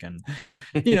criminals make. And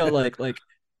like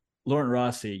Laurent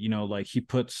Rossi, like he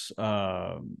puts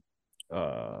uh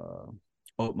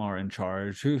Otmar in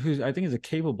charge, who's I think is a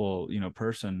capable,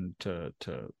 person to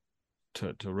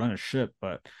run a ship,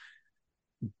 but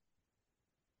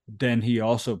then he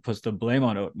also puts the blame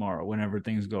on Otmar whenever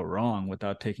things go wrong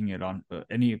without taking it on,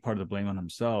 any part of the blame on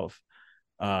himself.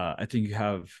 I think you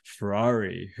have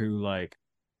Ferrari, who, like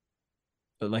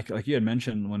you had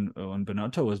mentioned, when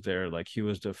Bonotto was there, like he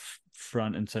was the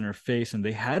front and center face, and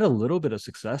they had a little bit of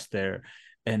success there.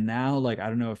 And now, like, I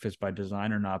don't know if it's by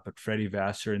design or not, but Freddie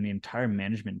Vassar and the entire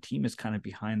management team is kind of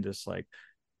behind this, like,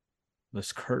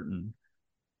 this curtain.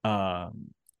 Um,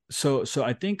 so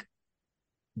I think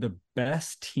the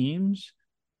best teams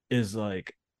is,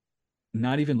 like,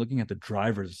 not even looking at the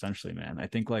drivers essentially, man. I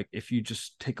think, like, if you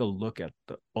just take a look at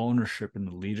the ownership and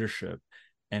the leadership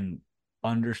and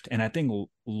understand, and I think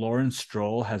Lawrence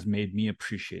Stroll has made me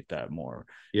appreciate that more,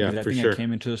 Yeah, because I for think sure. I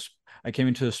came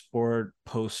into the sport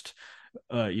post,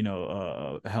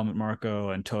 Helmut Marko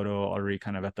and Toto already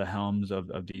kind of at the helms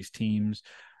of these teams.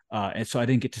 And so I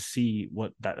didn't get to see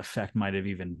what that effect might have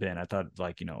even been. I thought,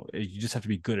 like, you just have to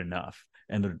be good enough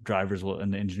and the drivers will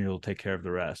and the engineer will take care of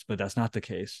the rest. But that's not the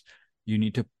case. You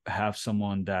need to have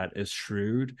someone that is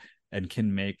shrewd and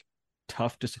can make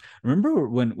tough decisions. Remember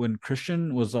when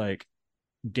Christian was like,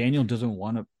 Daniel doesn't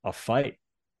want a fight,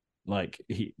 like,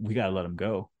 we gotta let him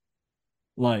go.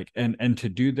 Like, and to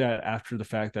do that after the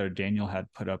fact that Daniel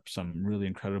had put up some really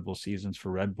incredible seasons for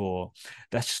Red Bull,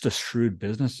 that's just a shrewd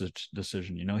business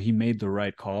decision. He made the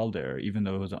right call there, even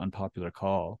though it was an unpopular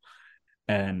call.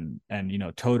 And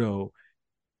Toto,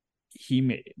 he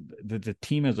made the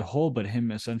team as a whole, but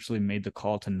him essentially made the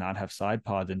call to not have side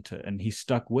pods, and he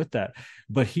stuck with that.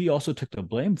 But he also took the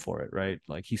blame for it, right?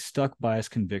 Like, he stuck by his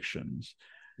convictions.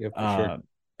 Yeah, for sure. uh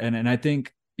and I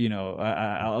think,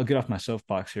 I'll get off my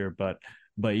soapbox here, but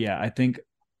yeah, I think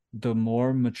the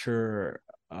more mature,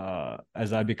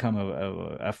 as I become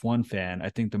a F1 fan, I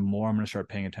think the more I'm going to start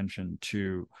paying attention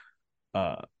to,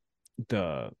 uh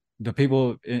the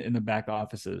people in the back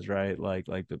offices, right? Like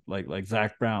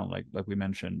Zach Brown, like we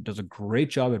mentioned, does a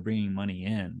great job at bringing money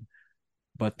in,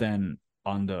 but then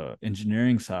on the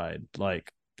engineering side,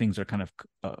 like, things are kind of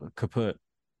kaput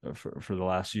for the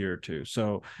last year or two.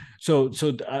 So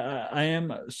I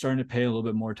am starting to pay a little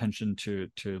bit more attention to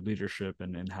leadership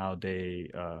and how they,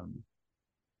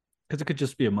 because it could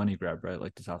just be a money grab, right?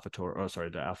 Like this Alfa Toro, oh sorry,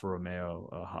 the Alfa Romeo,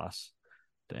 Haas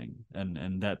thing,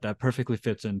 and that perfectly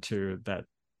fits into that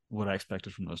what I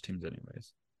expected from those teams,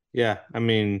 anyways. Yeah, I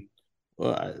mean,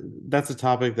 well, that's a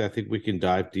topic that I think we can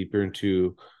dive deeper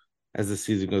into as the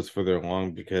season goes further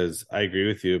along because I agree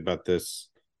with you about this,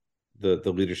 the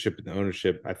leadership and the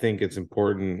ownership. I think it's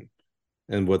important,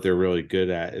 and what they're really good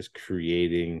at is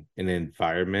creating an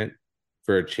environment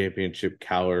for a championship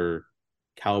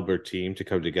caliber team to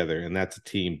come together, and that's a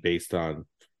team based on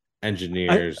I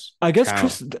engineers, I guess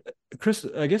talent. Chris,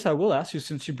 I guess I will ask you,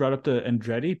 since you brought up the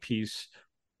Andretti piece,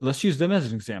 let's use them as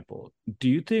an example. Do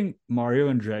you think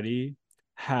Mario Andretti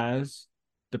has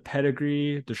the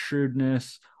pedigree, the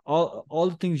shrewdness, all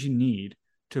the things you need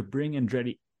to bring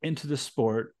Andretti into the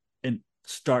sport and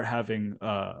start having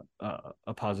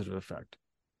a positive effect?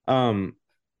 Um,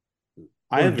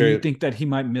 I Or have do you very think that he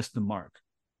might miss the mark?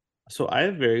 I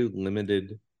have very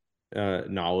limited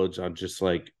knowledge on just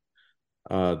like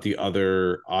the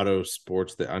other auto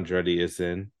sports that Andretti is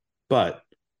in. But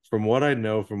from what I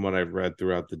know, from what I've read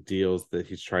throughout the deals that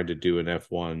he's trying to do in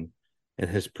F1 and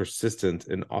his persistence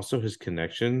and also his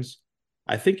connections,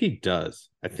 I think he does.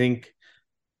 I think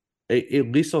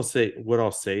at least I'll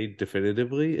say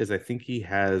definitively is I think he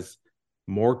has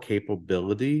more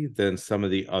capability than some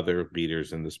of the other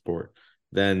leaders in the sport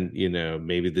than,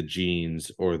 maybe the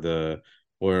Genes or the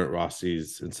Laurent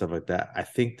Rossi's and stuff like that. I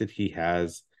think that he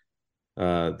has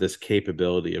this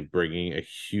capability of bringing a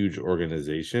huge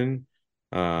organization.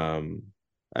 Um,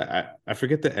 I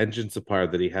forget the engine supplier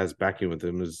that he has backing with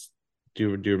him is. Do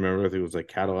you remember if it was like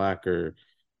Cadillac or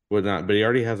whatnot? But he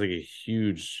already has like a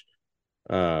huge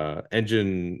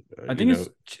engine. I think it's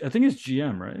I think it's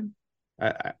GM, right?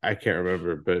 I can't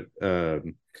remember, but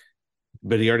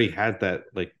he already had that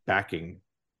like backing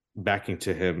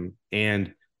to him,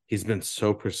 and he's been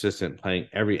so persistent playing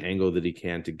every angle that he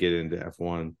can to get into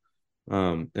F1.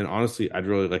 And honestly, I'd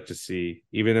really like to see,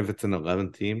 even if it's an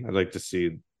 11th team, I'd like to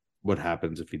see what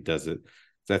happens if he does it.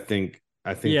 So I think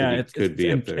that Yeah, he could it's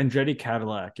be up there. Andretti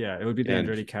Cadillac. Yeah, it would be the And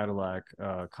Andretti Cadillac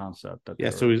concept that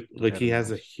yeah, so they had he has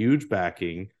a announced. huge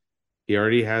backing. He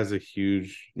already has a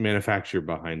huge manufacturer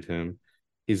behind him.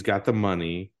 He's got the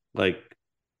money. Like,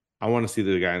 I want to see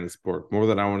the guy in the sport more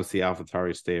than I want to see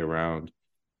AlphaTauri stay around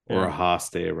or a Yeah, Haas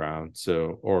stay around.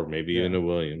 So, or maybe even yeah, a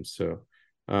Williams. So,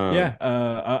 yeah.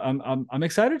 um, I'm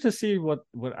excited to see what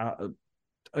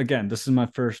again. This is my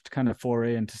first kind of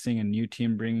foray into seeing a new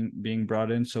team being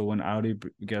brought in. So when Audi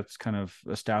gets kind of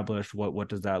established, what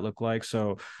does that look like?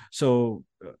 All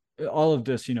of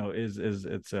this, is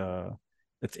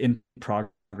it's in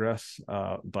progress.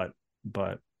 But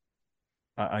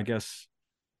I guess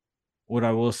what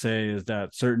I will say is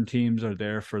that certain teams are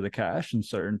there for the cash and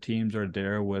certain teams are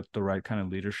there with the right kind of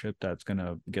leadership that's going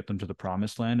to get them to the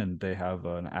promised land, and they have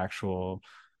an actual,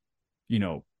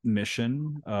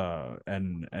 mission,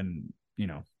 and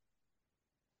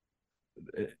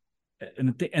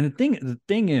the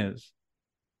thing is,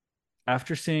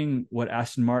 after seeing what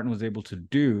Aston Martin was able to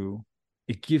do,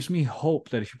 it gives me hope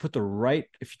that if you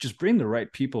just bring the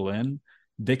right people in,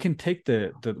 they can take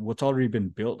the what's already been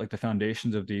built, like the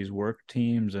foundations of these work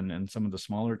teams and some of the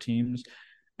smaller teams,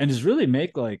 and just really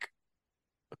make like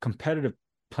a competitive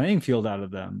playing field out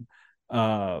of them.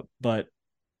 But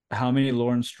how many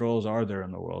Lawrence Strolls are there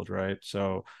in the world, right?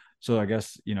 So I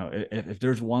guess, if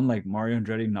there's one like Mario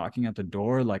Andretti knocking at the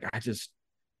door, like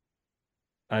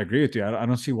I agree with you. I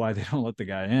don't see why they don't let the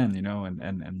guy in,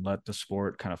 and let the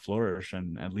sport kind of flourish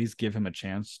and at least give him a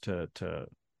chance to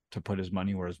put his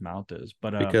money where his mouth is.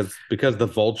 But because the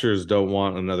vultures don't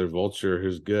want another vulture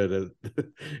who's good at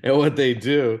at what they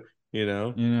do, they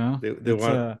it's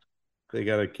want they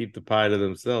got to keep the pie to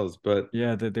themselves. But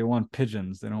yeah, they want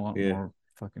pigeons. They don't want yeah, more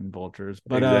fucking vultures.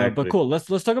 But exactly. cool. Let's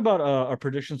talk about our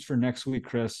predictions for next week,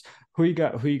 Chris. Who you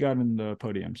got in the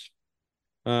podiums?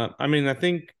 I mean, I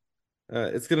think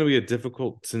it's going to be a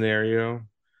difficult scenario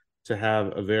to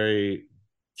have a very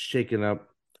shaken up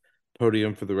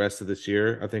podium for the rest of this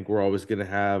year. I think we're always going to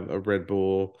have a Red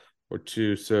Bull or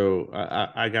two. So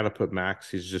I got to put Max.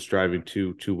 He's just driving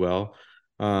too well.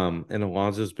 And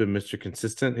Alonso's been Mr.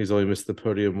 Consistent. He's only missed the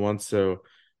podium once, so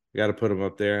got to put him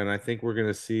up there. And I think we're going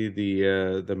to see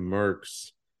the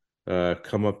Mercs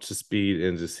come up to speed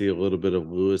and to see a little bit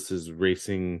of Lewis's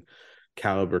racing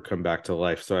caliber come back to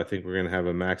life. So I think we're going to have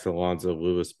a Max Alonso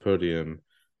Lewis podium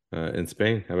in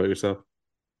Spain. How about yourself?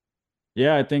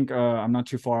 Yeah, I think I'm not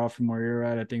too far off from where you're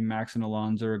at. I think Max and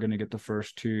Alonso are going to get the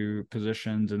first two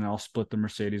positions, and I'll split the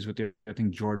Mercedes with you. I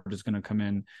think George is going to come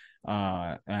in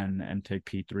and take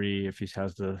P3 if he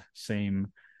has the same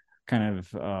kind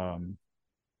of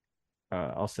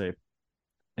I'll say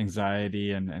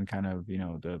anxiety and kind of,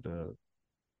 the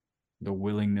the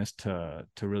willingness to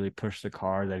really push the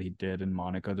car that he did in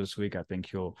Monaco this week, I think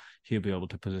he'll be able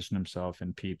to position himself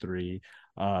in P3.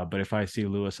 But if I see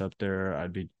Lewis up there,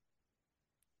 I'd be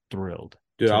thrilled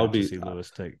Dude, to see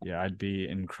Lewis take. Yeah, I'd be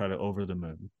incredible, over the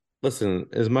moon. listen,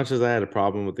 as much as I had a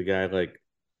problem with the guy, like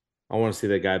I want to see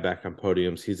that guy back on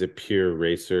podiums. He's a pure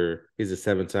racer. He's a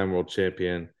 7-time world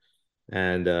champion,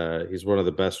 and he's one of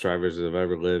the best drivers that have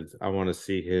ever lived. I want to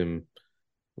see him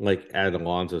like at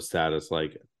Alonso status,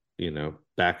 like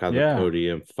back on the Yeah,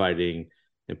 podium, fighting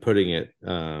and putting it.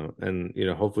 And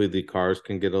hopefully the cars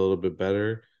can get a little bit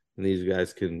better, and these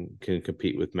guys can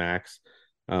compete with Max,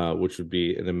 which would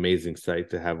be an amazing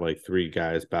sight to have like three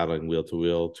guys battling wheel to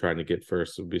wheel, trying to get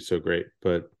first. It would be so great.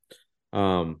 But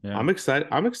yeah, I'm excited.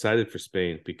 I'm excited for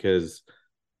Spain because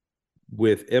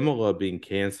with Imola being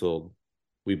canceled,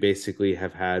 we basically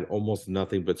have had almost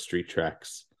nothing but street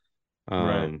tracks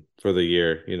right. for the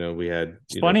year. We had,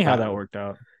 It's funny how that worked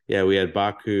out. yeah, we had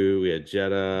Baku, we had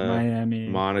Jeddah, Miami.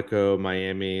 Monaco,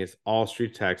 Miami, it's all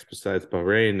street tracks besides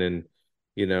Bahrain. And,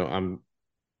 you know, I'm,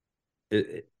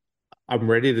 it, I'm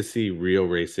ready to see real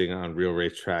racing on real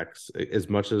racetracks. As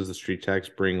much as the street tracks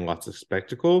bring lots of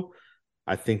spectacle,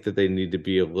 I think that they need to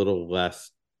be a little less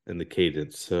in the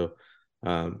cadence. So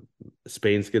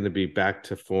Spain's going to be back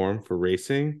to form for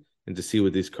racing and to see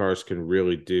what these cars can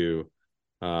really do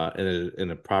in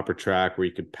a proper track where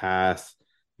you can pass,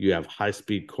 you have high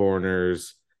speed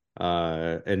corners,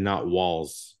 and not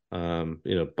walls,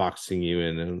 boxing you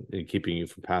in and keeping you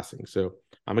from passing. So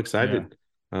I'm Yeah. excited,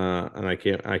 and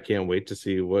I can't wait to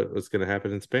see what's going to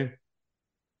happen in Spain.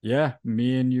 Yeah,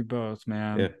 me and you both, Yeah,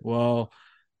 man. Well,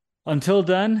 until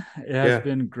then, it has yeah,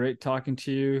 been great talking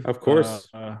to you, of course.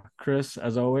 Chris,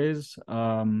 as always.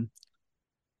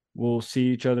 We'll see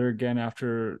each other again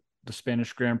after the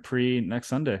Spanish Grand Prix next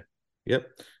Sunday. Yep,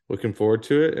 looking forward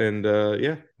to it, and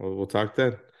yeah, we'll talk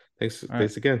then. Thanks, All right.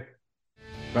 thanks again.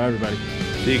 Bye, everybody.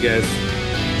 See you guys.